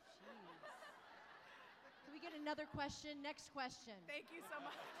 Can we get another question? Next question. Thank you so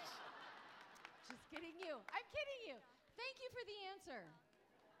much. Just kidding you. I'm kidding you. Thank you for the answer.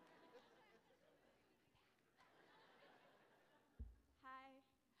 Hi.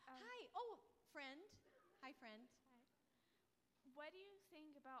 Hi. Oh, friend. Hi, friend. What do you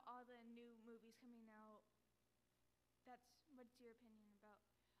think about all the new movies coming out? What's your opinion about?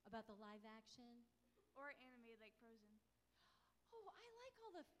 About the live action? Or animated like Frozen? Oh, I like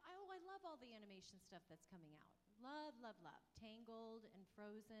I love all the animation stuff that's coming out. Love, love, love. Tangled and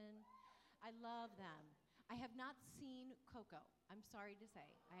Frozen. I love them. I have not seen Coco. I'm sorry to say.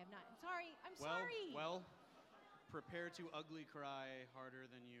 I have not. I'm sorry. Well, prepare to ugly cry harder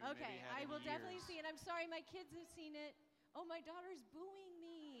than you Okay, maybe had I in will years. definitely see it. I'm sorry, my kids have seen it. Oh, my daughter's booing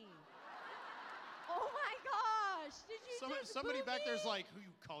me. Oh my gosh! Did you just Somebody boo back me? there's like, who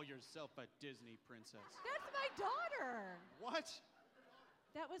you call yourself a Disney princess? That's my daughter. What?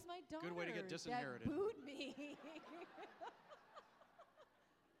 That was my daughter. Good way to get disinherited. That booed me.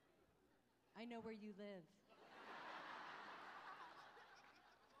 I know where you live.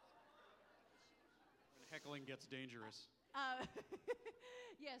 When heckling gets dangerous.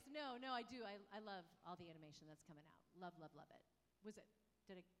 Yes, no, I do. I love all the animation that's coming out. Love, love, love it. Did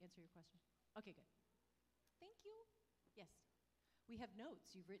I answer your question? Okay, good. Thank you. Yes. We have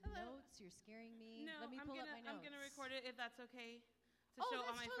notes. You've written notes. You're scaring me. No, Let me pull up my notes. I'm gonna record it if that's okay. To Oh, show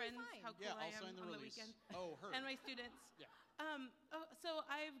all that's my totally friends fine. how cool Yeah, I I'll sign am the on the release. weekend. Oh, her. And my students. Yeah. So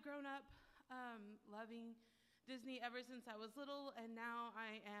I've grown up loving Disney ever since I was little, and now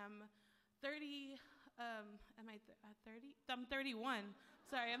I am 30. Am I 30? I'm 31.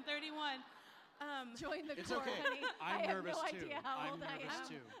 Sorry, I'm 31. Join the It's court, okay. honey. I'm I have nervous no too. idea how I'm old I nervous am.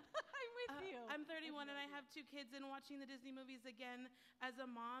 too. I'm with you. I'm 31 and I have 2 kids, and watching the Disney movies again as a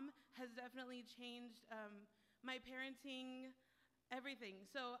mom has definitely changed my parenting, everything.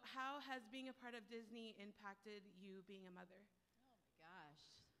 So how has being a part of Disney impacted you being a mother? Oh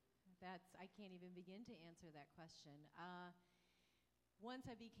my gosh, I can't even begin to answer that question. Once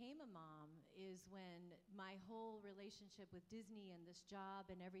I became a mom is when my whole relationship with Disney and this job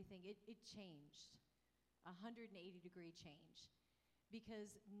and everything, it changed, 180-degree change.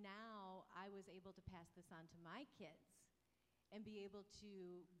 Because now I was able to pass this on to my kids and be able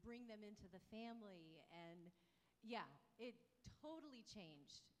to bring them into the family. And yeah, it totally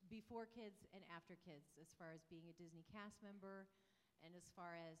changed before kids and after kids as far as being a Disney cast member and as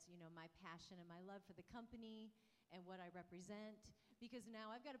far as, my passion and my love for the company and what I represent. Because now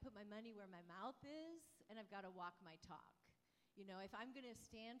I've got to put my money where my mouth is and I've got to walk my talk. If I'm going to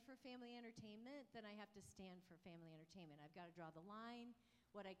stand for family entertainment, then I have to stand for family entertainment. I've got to draw the line,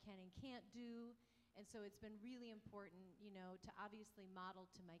 what I can and can't do. And so it's been really important, to obviously model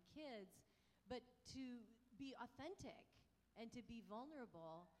to my kids, but to be authentic and to be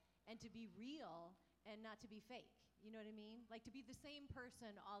vulnerable and to be real and not to be fake. You know what I mean? Like to be the same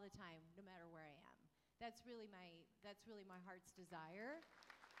person all the time, no matter where I am. That's really my heart's desire.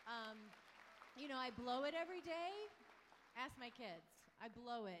 I blow it every day. Ask my kids. I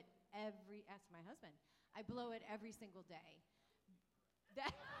blow it ask my husband. I blow it every single day.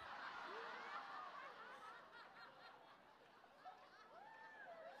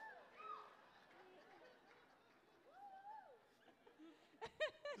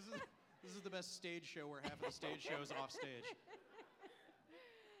 This is the best stage show where half of the stage show is off stage.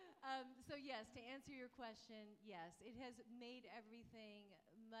 So yes, to answer your question, yes, it has made everything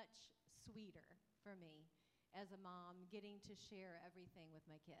much sweeter for me as a mom, getting to share everything with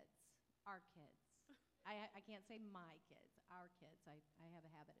my kids, our kids. I can't say my kids, our kids. I have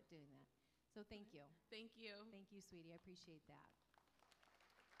a habit of doing that. So thank you. Thank you. Thank you, sweetie. I appreciate that.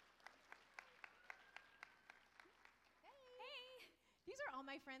 Hey. These are all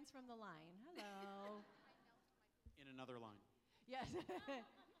my friends from the line. Hello. In another line. Yes.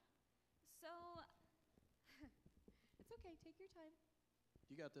 So, It's okay. Take your time.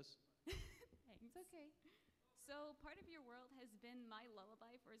 You got this. thanks. It's okay. So, part of your world has been my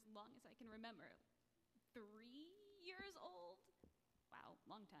lullaby for as long as I can remember. 3 years old? Wow,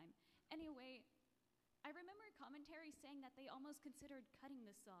 long time. Anyway, I remember commentary saying that they almost considered cutting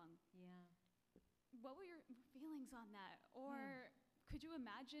this song. Yeah. What were your feelings on that? Or could you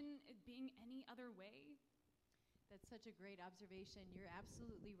imagine it being any other way? That's such a great observation. You're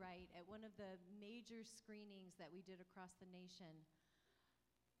absolutely right. At one of the major screenings that we did across the nation,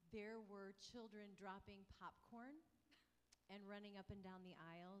 there were children dropping popcorn and running up and down the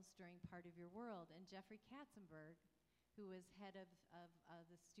aisles during Part of Your World. And Jeffrey Katzenberg, who was head of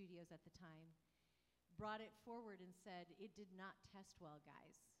the studios at the time, brought it forward and said, it did not test well,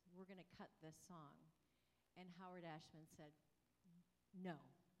 guys. We're going to cut this song. And Howard Ashman said, no,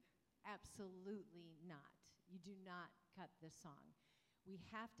 absolutely not. You do not cut this song. We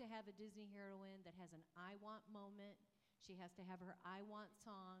have to have a Disney heroine that has an I want moment. She has to have her I want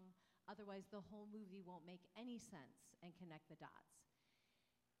song. Otherwise, the whole movie won't make any sense and connect the dots.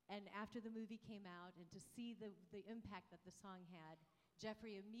 And after the movie came out, and to see the impact that the song had,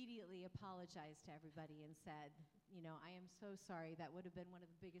 Jeffrey immediately apologized to everybody and said, I am so sorry. That would have been one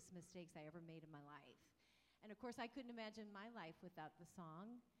of the biggest mistakes I ever made in my life. And of course, I couldn't imagine my life without the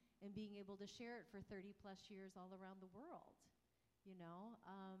song and being able to share it for 30 plus years all around the world,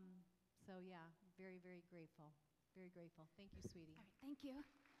 So yeah, very, very grateful. Very grateful. Thank you, sweetie. All right, thank you.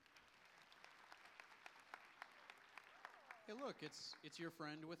 Hey, look, it's your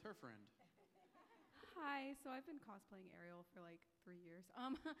friend with her friend. Hi, so I've been cosplaying Ariel for like 3 years.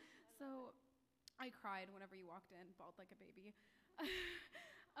 So I cried whenever you walked in, bawled like a baby.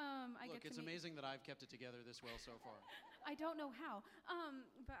 Look, it's amazing that I've kept it together this well so far. I don't know how,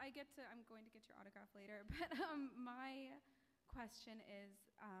 but I'm going to get your autograph later. But my question is,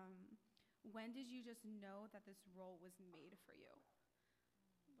 when did you just know that this role was made for you?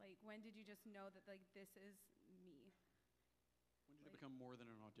 Like, when did you just know that, like, this is me? When did it become more than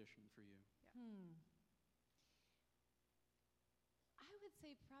an audition for you? Yeah. I would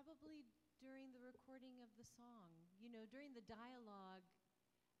say probably during the recording of the song. During the dialogue,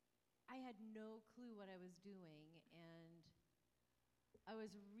 I had no clue what I was doing, and I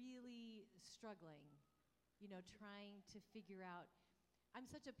was really struggling, trying to figure out. I'm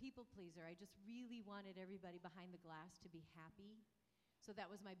such a people pleaser. I just really wanted everybody behind the glass to be happy. So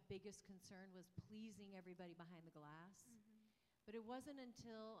that was my biggest concern, was pleasing everybody behind the glass. Mm-hmm. But it wasn't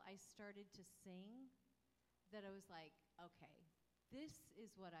until I started to sing that I was like, okay, this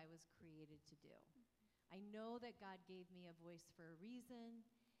is what I was created to do. I know that God gave me a voice for a reason,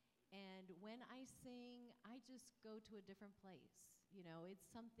 and when I sing, I just go to a different place. It's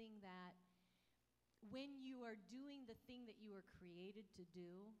something that when you are doing the thing that you were created to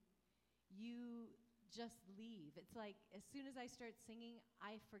do, you just leave. It's like as soon as I start singing,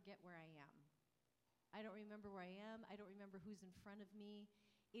 I forget where I am. I don't remember where I am. I don't remember who's in front of me.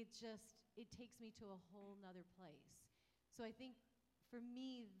 It takes me to a whole nother place. So I think for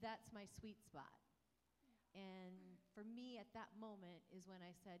me, that's my sweet spot. And for me at that moment is when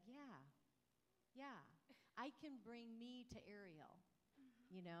I said, yeah, I can bring me to Ariel,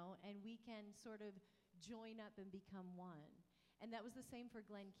 and we can sort of join up and become one. And that was the same for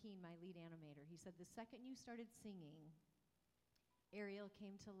Glenn Keane, my lead animator. He said, the second you started singing, Ariel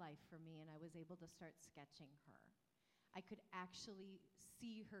came to life for me, and I was able to start sketching her. I could actually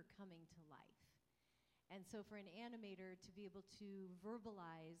see her coming to life. And so for an animator to be able to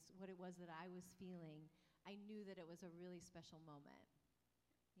verbalize what it was that I was feeling, I knew that it was a really special moment.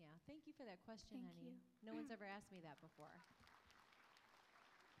 Yeah, thank you for that question, Thank honey. you. No one's ever asked me that before.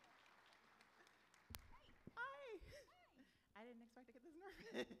 Hi. I didn't expect to get this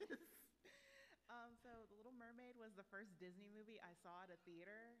nervous. So The Little Mermaid was the first Disney movie I saw at a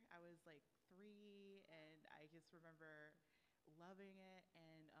theater. I was like 3, and I just remember loving it.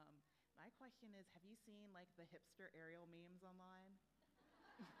 And my question is, have you seen like the hipster Ariel memes online?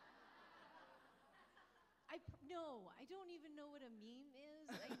 No, I don't even know what a meme is.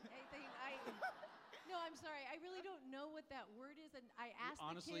 No, I'm sorry. I really don't know what that word is, and I asked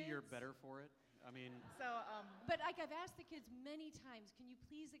Honestly, the kids. you're better for it. I mean, So But like I've asked the kids many times, can you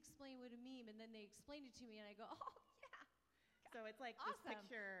please explain what a meme? And then they explain it to me, and I go, oh yeah. so it's like Awesome. this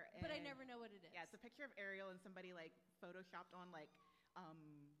picture. But I and- never know what it is. Yeah, it's a picture of Ariel, and somebody like photoshopped on like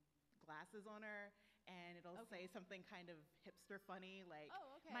glasses on her, and it'll say something kind of hipster funny, like,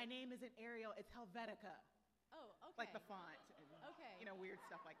 Oh, okay. my name isn't Ariel, it's Helvetica. Oh, okay. Like the font, and Okay. weird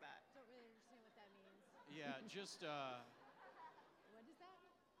stuff like that. Don't really understand what that means. yeah, just, What is that?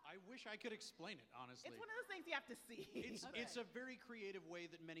 I wish I could explain it, honestly. It's one of those things you have to see. It's a very creative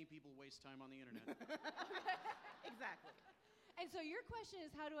way that many people waste time on the internet. Exactly. And so your question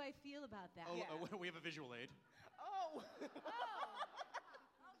is, how do I feel about that? Oh, Yeah. we have a visual aid. Oh.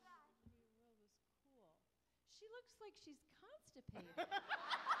 Oh, God. New World was cool. She looks like she's constipated. Let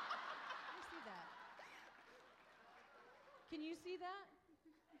me see that. Can you see that?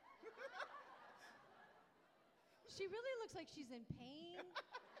 She really looks like she's in pain.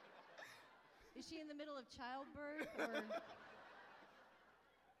 Is she in the middle of childbirth or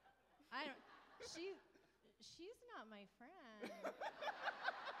I don't she's not my friend.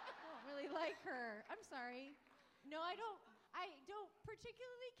 I don't really like her. I'm sorry. No, I don't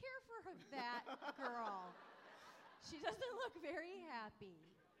particularly care for that girl. She doesn't look very happy.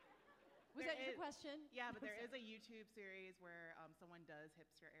 Was that your question? Yeah, but there is a YouTube series where someone does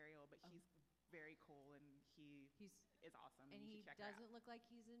hipster Ariel, but he's very cool and he's is awesome. And you he should check her out. doesn't look like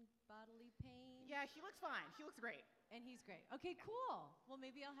he's in bodily pain. Yeah, he looks fine. He looks great. And he's great. Okay, cool. Well,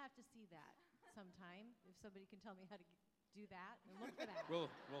 maybe I'll have to see that sometime if somebody can tell me how to do that and look for that. We'll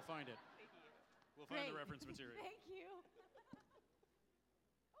find it. Thank you. We'll find the Great. reference material. Thank you.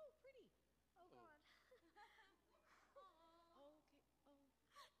 Oh, pretty. Oh, God. Oh, okay.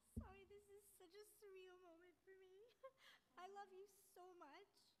 Oh. Sorry, this is such a surreal moment for me. I love you so much.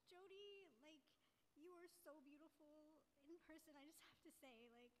 JoBe, like, you are so beautiful in person, I just have to say.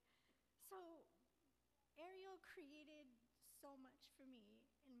 Like, so Ariel created so much for me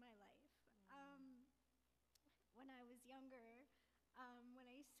in my life. When I was younger, when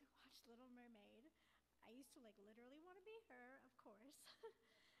I used to watch Little Mermaid, I used to like literally want to be her, of course.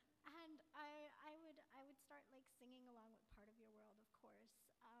 And I would start like singing along with Part of Your World, of course.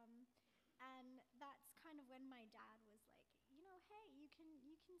 And that's kind of when my dad was like, you know, hey, you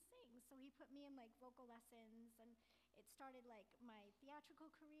can sing. So he put me in like vocal lessons, and it started like my theatrical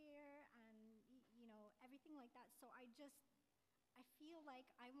career and you know, everything like that. So I feel like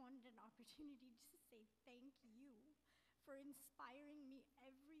I wanted an opportunity to say thank you for inspiring me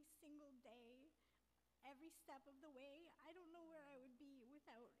every single day, every step of the way. I don't know where I would be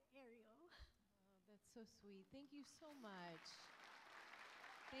without Ariel. Oh, that's so sweet. Thank you so much.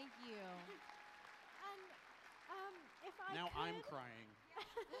 Thank you. And if I Now could, I'm crying.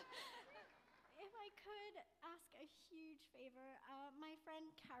 if I could ask a huge favor, my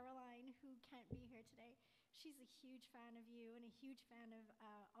friend Caroline, who can't be here today, she's a huge fan of you and a huge fan of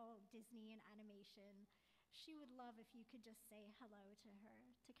all Disney and animation. She would love if you could just say hello to her,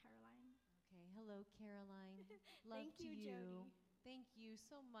 to Caroline. Okay, hello, Caroline. Love Thank to you, you. JoBe. Thank you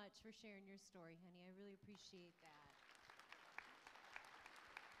so much for sharing your story, honey. I really appreciate that.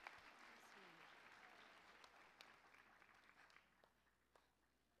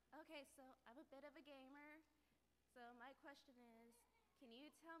 Okay, so I'm a bit of a gamer. So my question is, can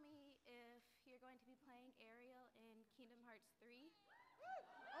you tell me if you're going to be playing Ariel in Kingdom Hearts 3?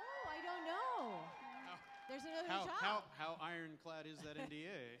 Oh, I don't know. There's another job. How ironclad is that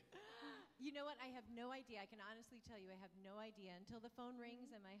NDA? You know what? I have no idea. I can honestly tell you I have no idea until the phone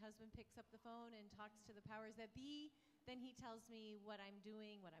rings and my husband picks up the phone and talks to the powers that be. Then he tells me what I'm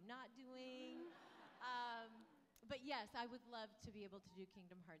doing, what I'm not doing. But yes, I would love to be able to do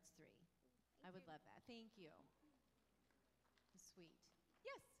Kingdom Hearts 3. I would love that. Thank you. Sweet.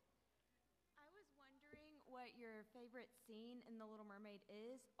 Yes. I was wondering what your favorite scene in The Little Mermaid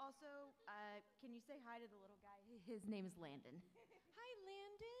is. Also, can you say hi to the little guy? His name is Landon. Hi,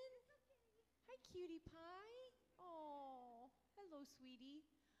 Landon. Hi, cutie pie. Oh, hello, sweetie.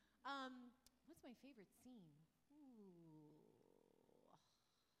 What's my favorite scene? Ooh.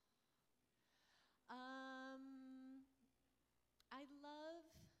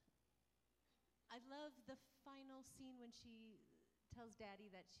 I love the final scene when she tells Daddy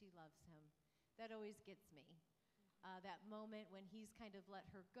that she loves him. That always gets me. That moment when he's kind of let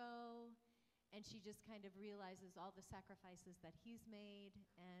her go, and she just kind of realizes all the sacrifices that he's made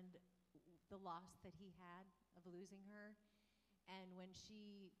and the loss that he had of losing her. And when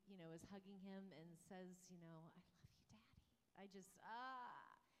she, is hugging him and says, I love you, Daddy.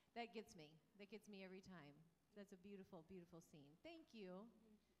 That gets me. That gets me every time. That's a beautiful, beautiful scene. Thank you.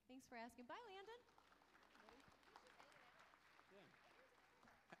 Thanks for asking. Bye, Landon.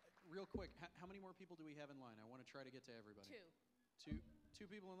 Real quick, how many more people do we have in line? I want to try to get to everybody. Two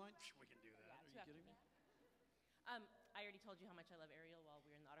people in line? We can do that. Are you kidding me? I already told you how much I love Ariel while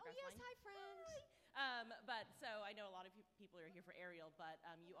we were in the autograph line. line. Hi, friend. But so I know a lot of people are here for Ariel, but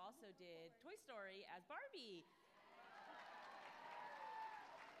you also did Toy Story as Barbie.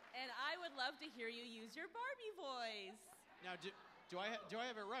 And I would love to hear you use your Barbie voice. Now, do I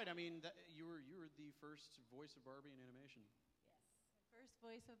have it right? I mean, you were the first voice of Barbie in animation. First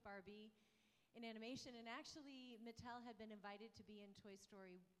voice of Barbie in animation, and actually Mattel had been invited to be in Toy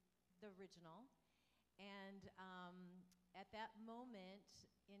Story, the original, and at that moment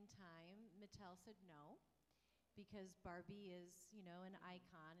in time, Mattel said no, because Barbie is, an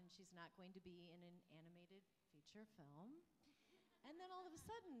icon, and she's not going to be in an animated feature film. And then all of a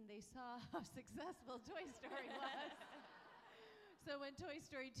sudden, they saw how successful Toy Story was. So when Toy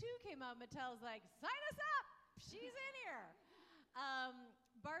Story 2 came out, Mattel's like, sign us up! She's in here!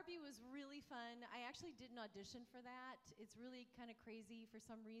 Barbie was really fun. I actually did an audition for that. It's really kind of crazy for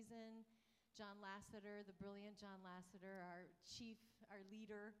some reason. John Lasseter, the brilliant John Lasseter, our chief, our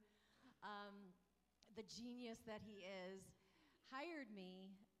leader, the genius that he is, hired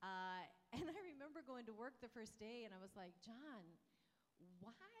me. And I remember going to work the first day, and I was like, John,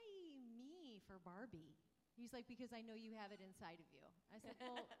 why me for Barbie? He's like, because I know you have it inside of you. I said,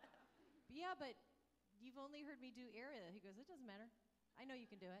 well, yeah, but you've only heard me do Ariel. He goes, it doesn't matter. I know you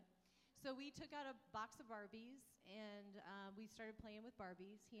can do it. So we took out a box of Barbies, and we started playing with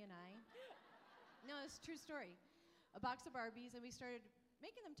Barbies, he and I. No, it's a true story. A box of Barbies, and we started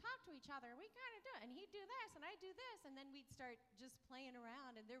making them talk to each other. We kind of do it. And he'd do this, and I'd do this, and then we'd start just playing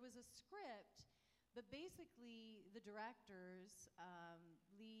around. And there was a script, but basically the directors,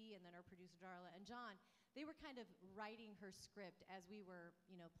 Lee, and then our producer, Darla, and John, they were kind of writing her script as we were,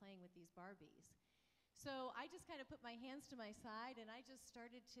 playing with these Barbies. So I just kind of put my hands to my side, and I just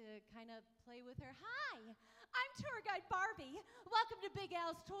started to kind of play with her. Hi, I'm tour guide Barbie. Welcome to Big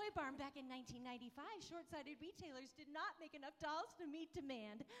Al's Toy Barn. Back in 1995, short-sighted retailers did not make enough dolls to meet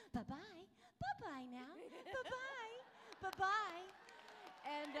demand. Bye-bye. Bye-bye now. Bye-bye. Bye-bye.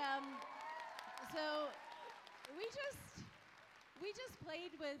 And so we just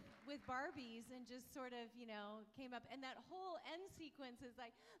played with Barbies and just sort of, came up. And that whole end sequence is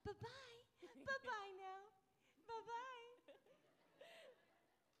like, bye-bye. Bye-bye now. Bye-bye.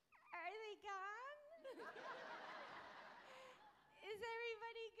 Are they gone? Is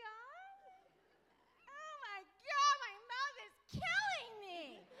everybody gone? Oh my God, my mouth is killing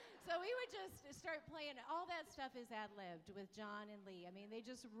me. So we would just start playing. All that stuff is ad-libbed with John and Lee. I mean, they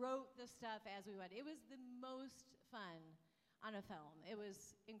just wrote the stuff as we went. It was the most fun on a film. It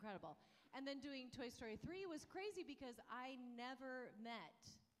was incredible. And then doing Toy Story 3 was crazy because I never met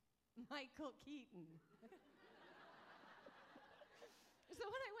Michael Keaton. So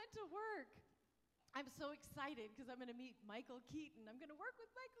when I went to work, I'm so excited because I'm going to meet Michael Keaton. I'm going to work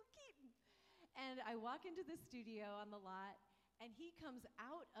with Michael Keaton. And I walk into the studio on the lot, and he comes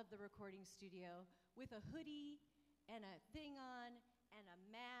out of the recording studio with a hoodie and a thing on and a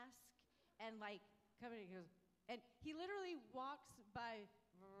mask and he goes, and he literally walks by,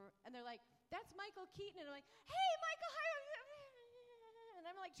 and they're like, that's Michael Keaton. And I'm like, hey, Michael, hi. And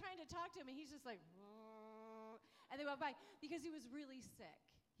I'm trying to talk to him, and he's just like, and they went by because he was really sick.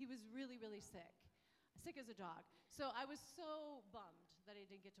 He was really, really sick. Sick as a dog. So I was so bummed that I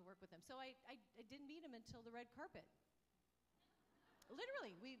didn't get to work with him. So I didn't meet him until the red carpet.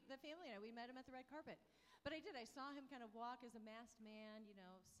 Literally, the family and I, we met him at the red carpet. But I did. I saw him kind of walk as a masked man,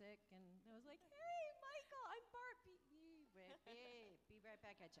 sick, and I was like, hey, Michael, I'm Barbie. Be right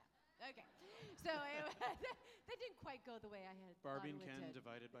back at you. Okay. So that didn't quite go the way I had Barbie and thought it Ken did.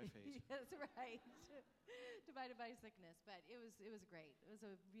 divided by fate. That's right. Divided by sickness. But it was great. It was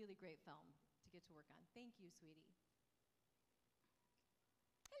a really great film to get to work on. Thank you, sweetie.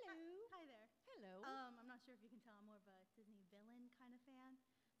 Hello. Hi there. Hello. I'm not sure if you can tell I'm more of a Disney villain kind of fan.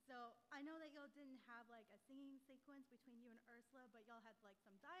 So I know that y'all didn't have a singing sequence between you and Ursula, but y'all had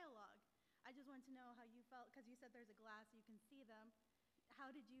some dialogue. I just wanted to know how you felt, because you said there's a glass so you can see them.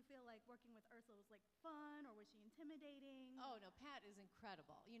 How did you feel working with Ursula? Was fun, or was she intimidating? Oh, no, Pat is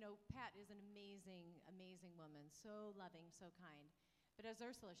incredible. Pat is an amazing, amazing woman. So loving, so kind. But as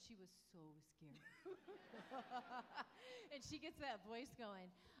Ursula, she was so scary. And she gets that voice going.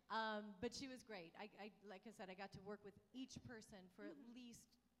 But she was great. Like I said, I got to work with each person for at least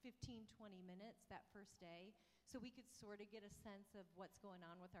 15, 20 minutes that first day, so we could sort of get a sense of what's going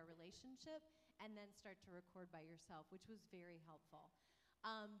on with our relationship and then start to record by yourself, which was very helpful.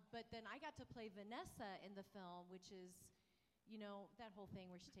 But then I got to play Vanessa in the film, which is, that whole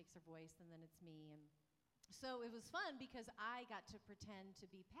thing where she takes her voice and then it's me. And so it was fun because I got to pretend to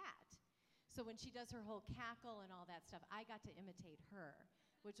be Pat. So when she does her whole cackle and all that stuff, I got to imitate her,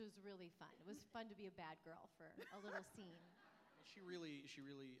 which was really fun. It was fun to be a bad girl for a little scene. She really,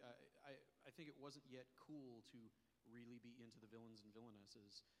 I think it wasn't yet cool to really be into the villains and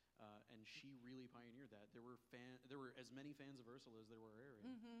villainesses, and she really pioneered that. There were as many fans of Ursula as there were Ariel.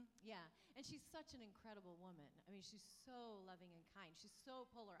 Mm-hmm. Yeah, and she's such an incredible woman. I mean, she's so loving and kind. She's so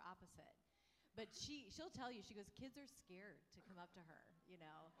polar opposite. But she'll tell you, she goes, kids are scared to come up to her,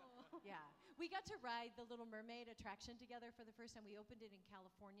 Oh. Yeah. We got to ride the Little Mermaid attraction together for the first time. We opened it in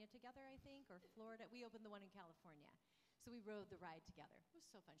California together, I think, or Florida. We opened the one in California. So we rode the ride together. It was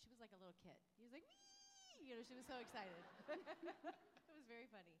so fun. She was like a little kid. He was like, wee! She was so excited. It was very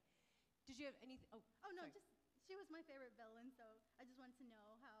funny. Did you have anything? Oh, no, sorry. She was my favorite villain, so I just wanted to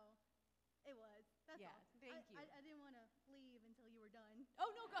know how it was. That's all. Thank you. I didn't want to leave until you we're done. Oh,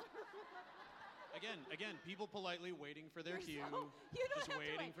 no, go. Again, people politely waiting for their cue. You don't just have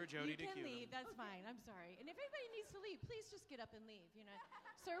waiting to wait. for Jody to You can cue leave. them. That's fine. I'm sorry. And if anybody needs to leave, please just get up and leave.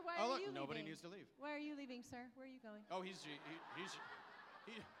 Sir, why Oh, are look, you nobody leaving? needs to leave. Why are you leaving, sir? Where are you going? Oh, he's just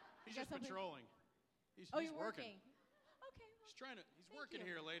something? patrolling. He's You're working. Okay. He's trying to. He's Thank working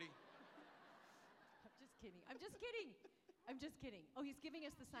you. here, lady. I'm just kidding. I'm just kidding. Oh, he's giving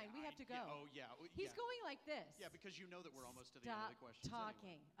us the sign. We have to go. He's going like this. Yeah, because you know that we're almost to the end of the questions. Stop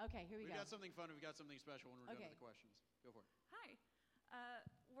talking. Anyway. Okay, here we go. We got something fun and we got something special when we're done Okay. with the questions. Go for it. Hi.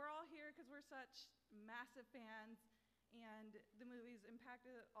 We're all here because we're such massive fans, and the movies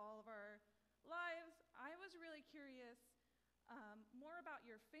impacted all of our lives. I was really curious more about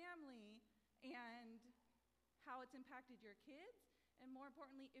your family and how it's impacted your kids, and more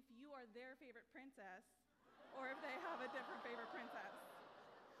importantly, if you are their favorite princess or if they have a different favorite princess.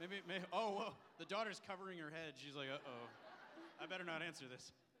 Maybe well, the daughter's covering her head. She's like, uh-oh. I better not answer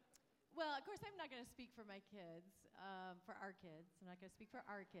this. Well, of course, I'm not going to speak for my kids, for our kids. I'm not going to speak for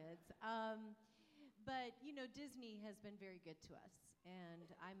our kids. But, Disney has been very good to us.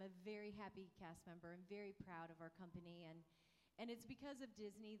 And I'm a very happy cast member. I'm very proud of our company. And it's because of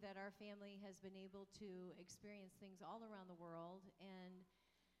Disney that our family has been able to experience things all around the world and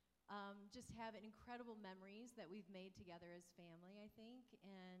just have incredible memories that we've made together as family, I think,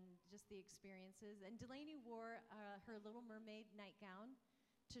 and just the experiences. And Delaney wore her Little Mermaid nightgown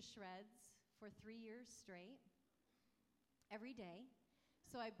to shreds for 3 years straight, every day.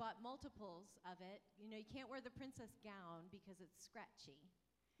 So I bought multiples of it. You can't wear the princess gown because it's scratchy.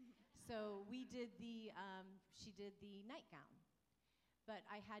 So she did the nightgown. But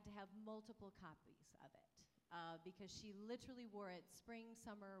I had to have multiple copies of it because she literally wore it spring,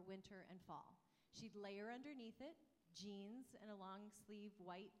 summer, winter, and fall. She'd layer underneath it jeans and a long sleeve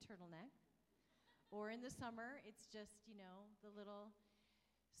white turtleneck. Or in the summer, it's just, the little...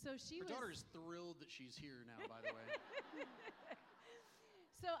 So Her daughter is thrilled that she's here now, by the way.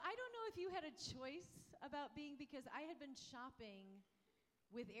 So I don't know if you had a choice about being, because I had been shopping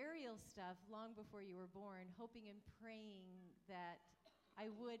with Ariel stuff long before you were born, hoping and praying that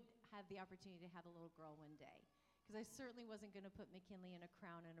I would have the opportunity to have a little girl one day. Because I certainly wasn't going to put McKinley in a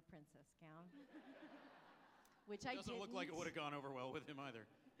crown and a princess gown. Which I didn't. Doesn't look like it would have gone over well with him either.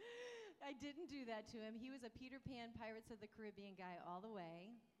 I didn't do that to him. He was a Peter Pan Pirates of the Caribbean guy all the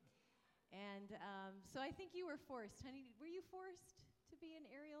way. And so I think you were forced. Honey, were you forced to be an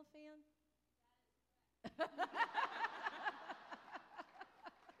Ariel fan?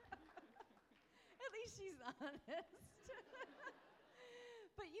 At least she's honest.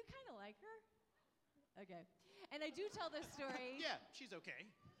 But you kind of like her. Okay. And I do tell this story. Yeah, she's okay,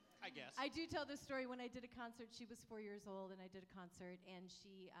 I guess. I do tell this story. When I did a concert, she was 4 years old, and I did a concert, and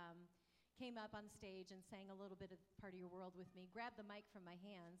she came up on stage and sang a little bit of Part of Your World with me, grabbed the mic from my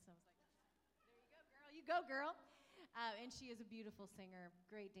hands. I was like, there you go, girl. And she is a beautiful singer,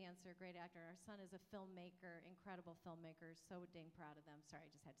 great dancer, great actor. Our son is a filmmaker, incredible filmmaker, so dang proud of them. Sorry, I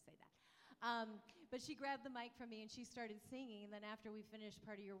just had to say that. But she grabbed the mic from me, and she started singing. And then after we finished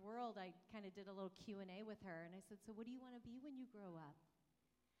Part of Your World, I kind of did a little Q&A with her. And I said, so what do you want to be when you grow up?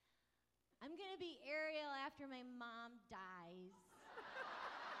 I'm going to be Ariel after my mom dies.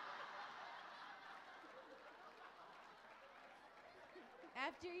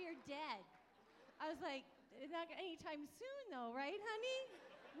 After you're dead. I was like, not anytime soon, though, right, honey?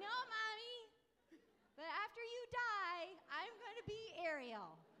 No, Mommy. But after you die, I'm going to be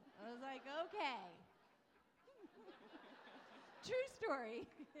Ariel. I was like, okay. True story.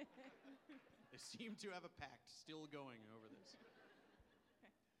 They seem to have a pact still going over this.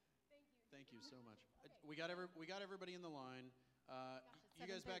 Thank you so much. We got everybody in the line. You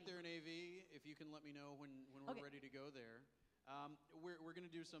guys back there in AV, if you can let me know when we're ready to go there. We're going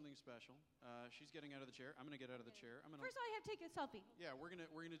to do something special. She's getting out of the chair. I'm going to get out of the chair. First of all, I have to take a selfie. Yeah, we're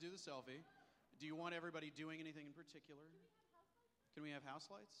gonna do the selfie. Do you want everybody doing anything in particular? Can we have house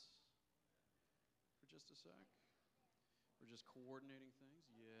lights for just a sec? We're just coordinating things.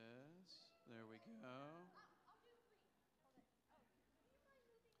 Yes. There we go.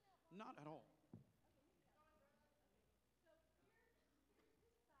 Not at all.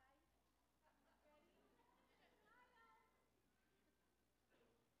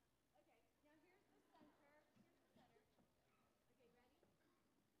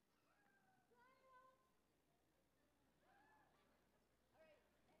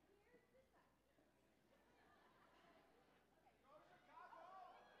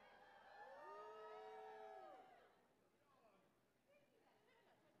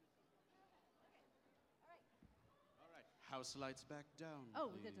 House lights back down.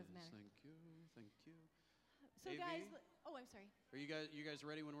 Oh, please. that doesn't matter. Thank you. So, AV? guys. Oh, I'm sorry. Are you guys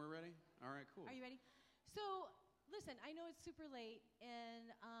ready when we're ready? All right, cool. Are you ready? So, listen, I know it's super late, and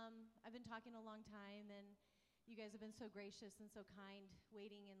I've been talking a long time, and you guys have been so gracious and so kind,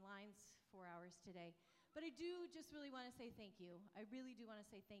 waiting in lines 4 hours today. But I do just really want to say thank you. I really do want to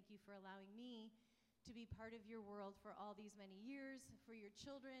say thank you for allowing me to be part of your world for all these many years, for your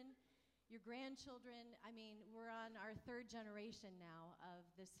children, your grandchildren. I mean, we're on our 3rd generation now of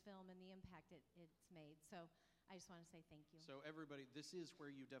this film and the impact it's made. So I just want to say thank you. So everybody, this is where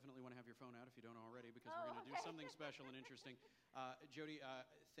you definitely want to have your phone out if you don't already, because we're going to do something special and interesting. Jody,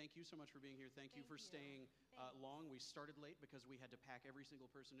 thank you so much for being here. Thank you for staying long. We started late because we had to pack every single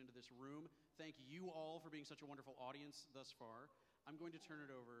person into this room. Thank you all for being such a wonderful audience thus far. I'm going to turn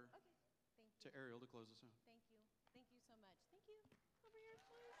it over to Ariel to close us out. Thank you. Thank you so much. Thank you. Over here,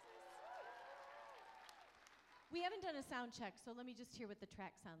 please. We haven't done a sound check, so let me just hear what the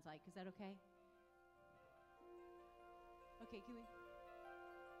track sounds like. Is that okay? Okay, can we?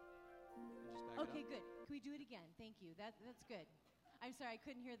 Just back Okay, it up. good. Can we do it again? Thank you. That's good. I'm sorry, I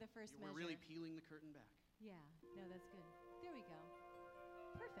couldn't hear the first measure. We're really peeling the curtain back. Yeah, no, that's good. There we go.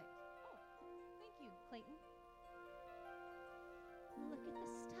 Perfect. Oh, thank you, Clayton. Look at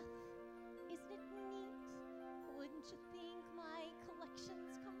this stuff. Isn't it neat? Wouldn't you think my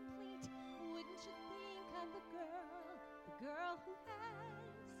collection's complete? Wouldn't you think I'm the girl who has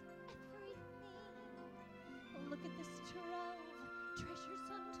everything? Look at this trove, treasures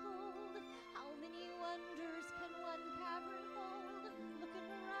untold. How many wonders can one cavern hold?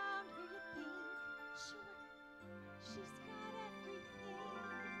 Looking around here, you think, sure, she's got everything.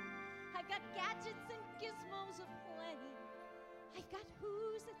 I've got gadgets and gizmos aplenty. I've got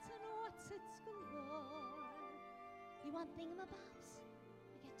who's its and what's its galore. You want thingamabobs?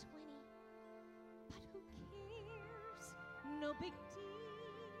 I get 20. But who cares? No big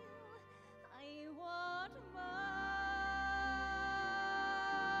deal. I want more.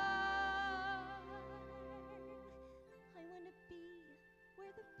 I want to be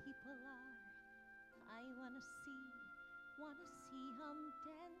where the people are. I want to see them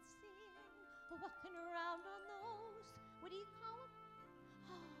dancing, walking around on those, what do you call them?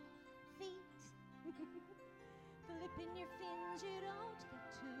 Oh, feet. Flipping your fins, you don't get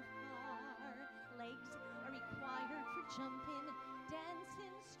too far. Legs are required for jumping,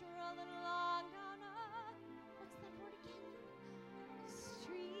 dancing, strolling along down what's that word again?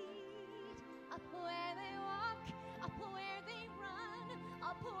 Street. Up where they walk, up where they run,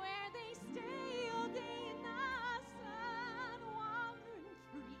 up where they stay all day in the sun, wandering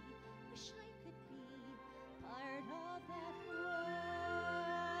free. Wish I could be part of that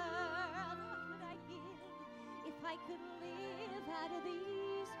world. What would I give if I could live out of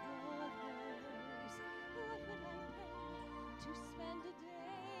these waters? What would I pay to spend a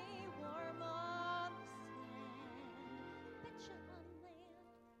day warm on the sand? Betcha on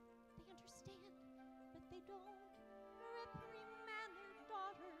land they understand, but they don't reprimand their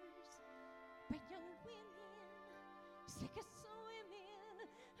daughters. But young women, sick of swimming,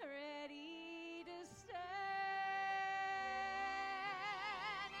 ready to stand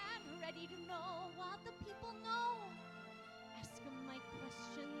and ready to know what the people know. Ask them my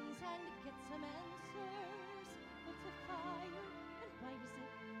questions and get some answers. What's a fire and why is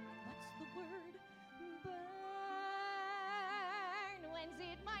it? What's the word? Burn. When's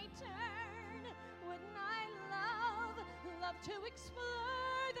it my turn? Wouldn't I love to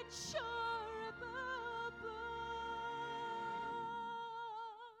explore the shore above?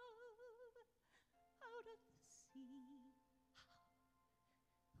 Out of the sea.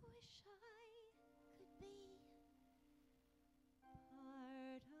 Wish I could be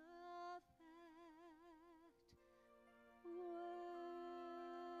part of that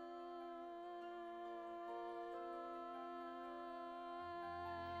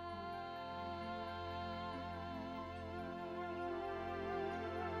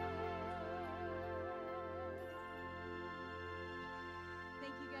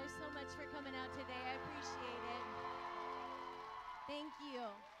Thank you guys so much for coming out today. I appreciate it. Thank you.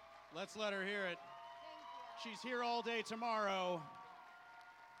 Let's let her hear it. Thank you. She's here all day tomorrow. I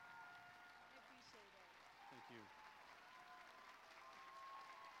appreciate it. Thank you.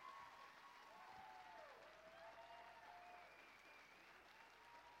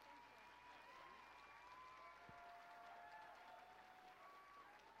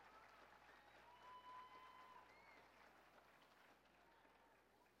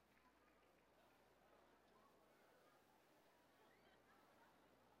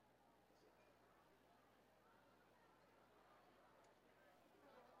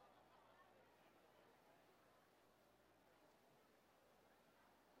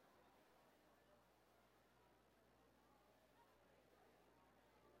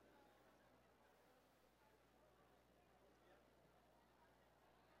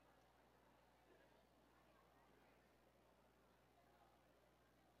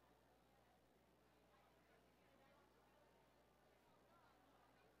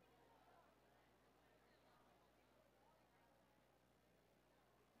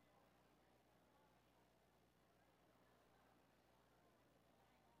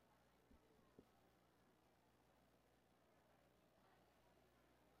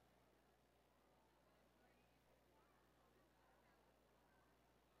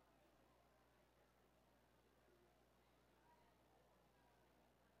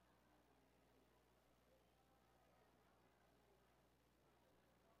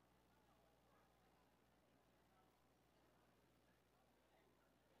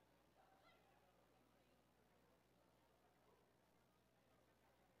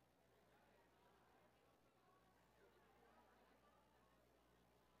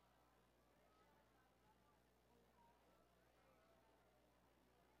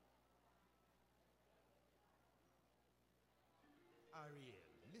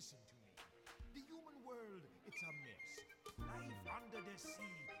 Listen to me. The human world, it's a mess. Life under the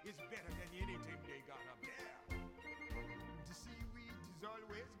sea is better than anything they got up there. The seaweed is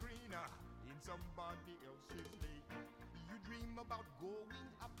always greener in somebody else's lake. You dream about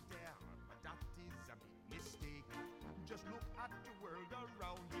going up there, but that is a big mistake. Just look at the world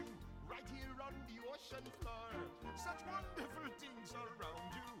around you, right here on the ocean floor. Such wonderful things around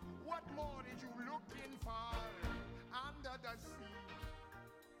you. What more are you looking for? Under the sea,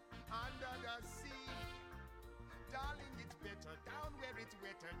 under the sea. Darling, it's better down where it's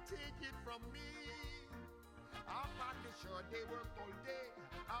wetter. Take it from me. Up on the shore, they work all day.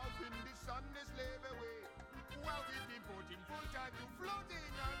 Out in the sun, they slave away. While we devoting full time to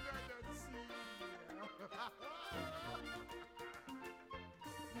floating under the sea.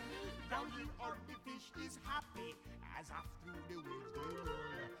 Down here on the fish is happy as off through the waves they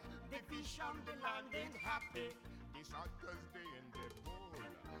roll. The fish on the land ain't happy. They shot 'cause they in the bowl.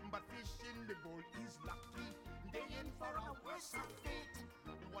 But fish in the bowl is lucky. They in for a worse fate.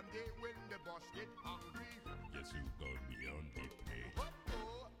 One day when the boss get hungry, yes, you got me on the plate.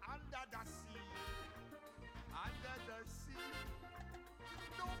 Oh, under the sea, under the sea.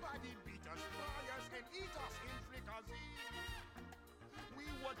 Nobody beat us, fry us, and eat us in fricassee. We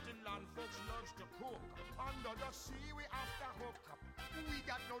what the land folks loves to cook. Under the sea, we have to hook up. We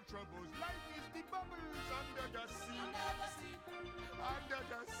got no troubles. Life is the bubbles under the sea. Under the sea. Under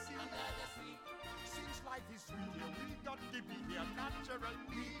the sea. Under the sea. Since life is sweet here, we got to be here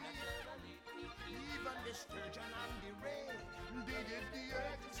naturally. Even the sturgeon and the ray, they did the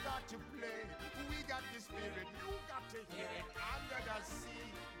earth start to play. We got the spirit, you got to hear it under the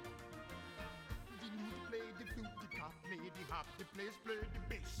sea. The lute play, the flute, the cop play, the harp, the players play the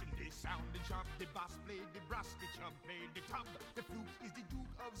bass, and they sound the chop. The bass play the brass, the chub play the top. The flute is the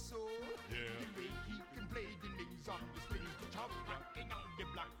duke of soul. Yeah. The way he can play the lings on the strings, the chub rocking on the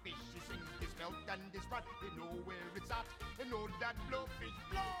blackfish. He sings this belt and this spot. They know where it's at. They know that blowfish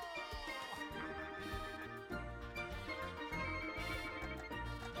blow.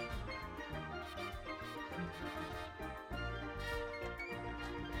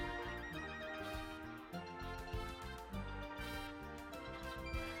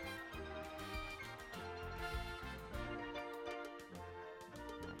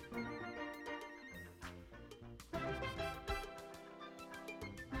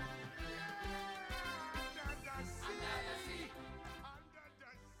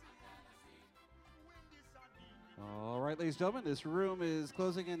 All right, ladies and gentlemen, this room is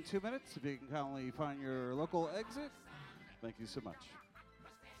closing in 2 minutes. If you can kindly find your local exit. Thank you so much.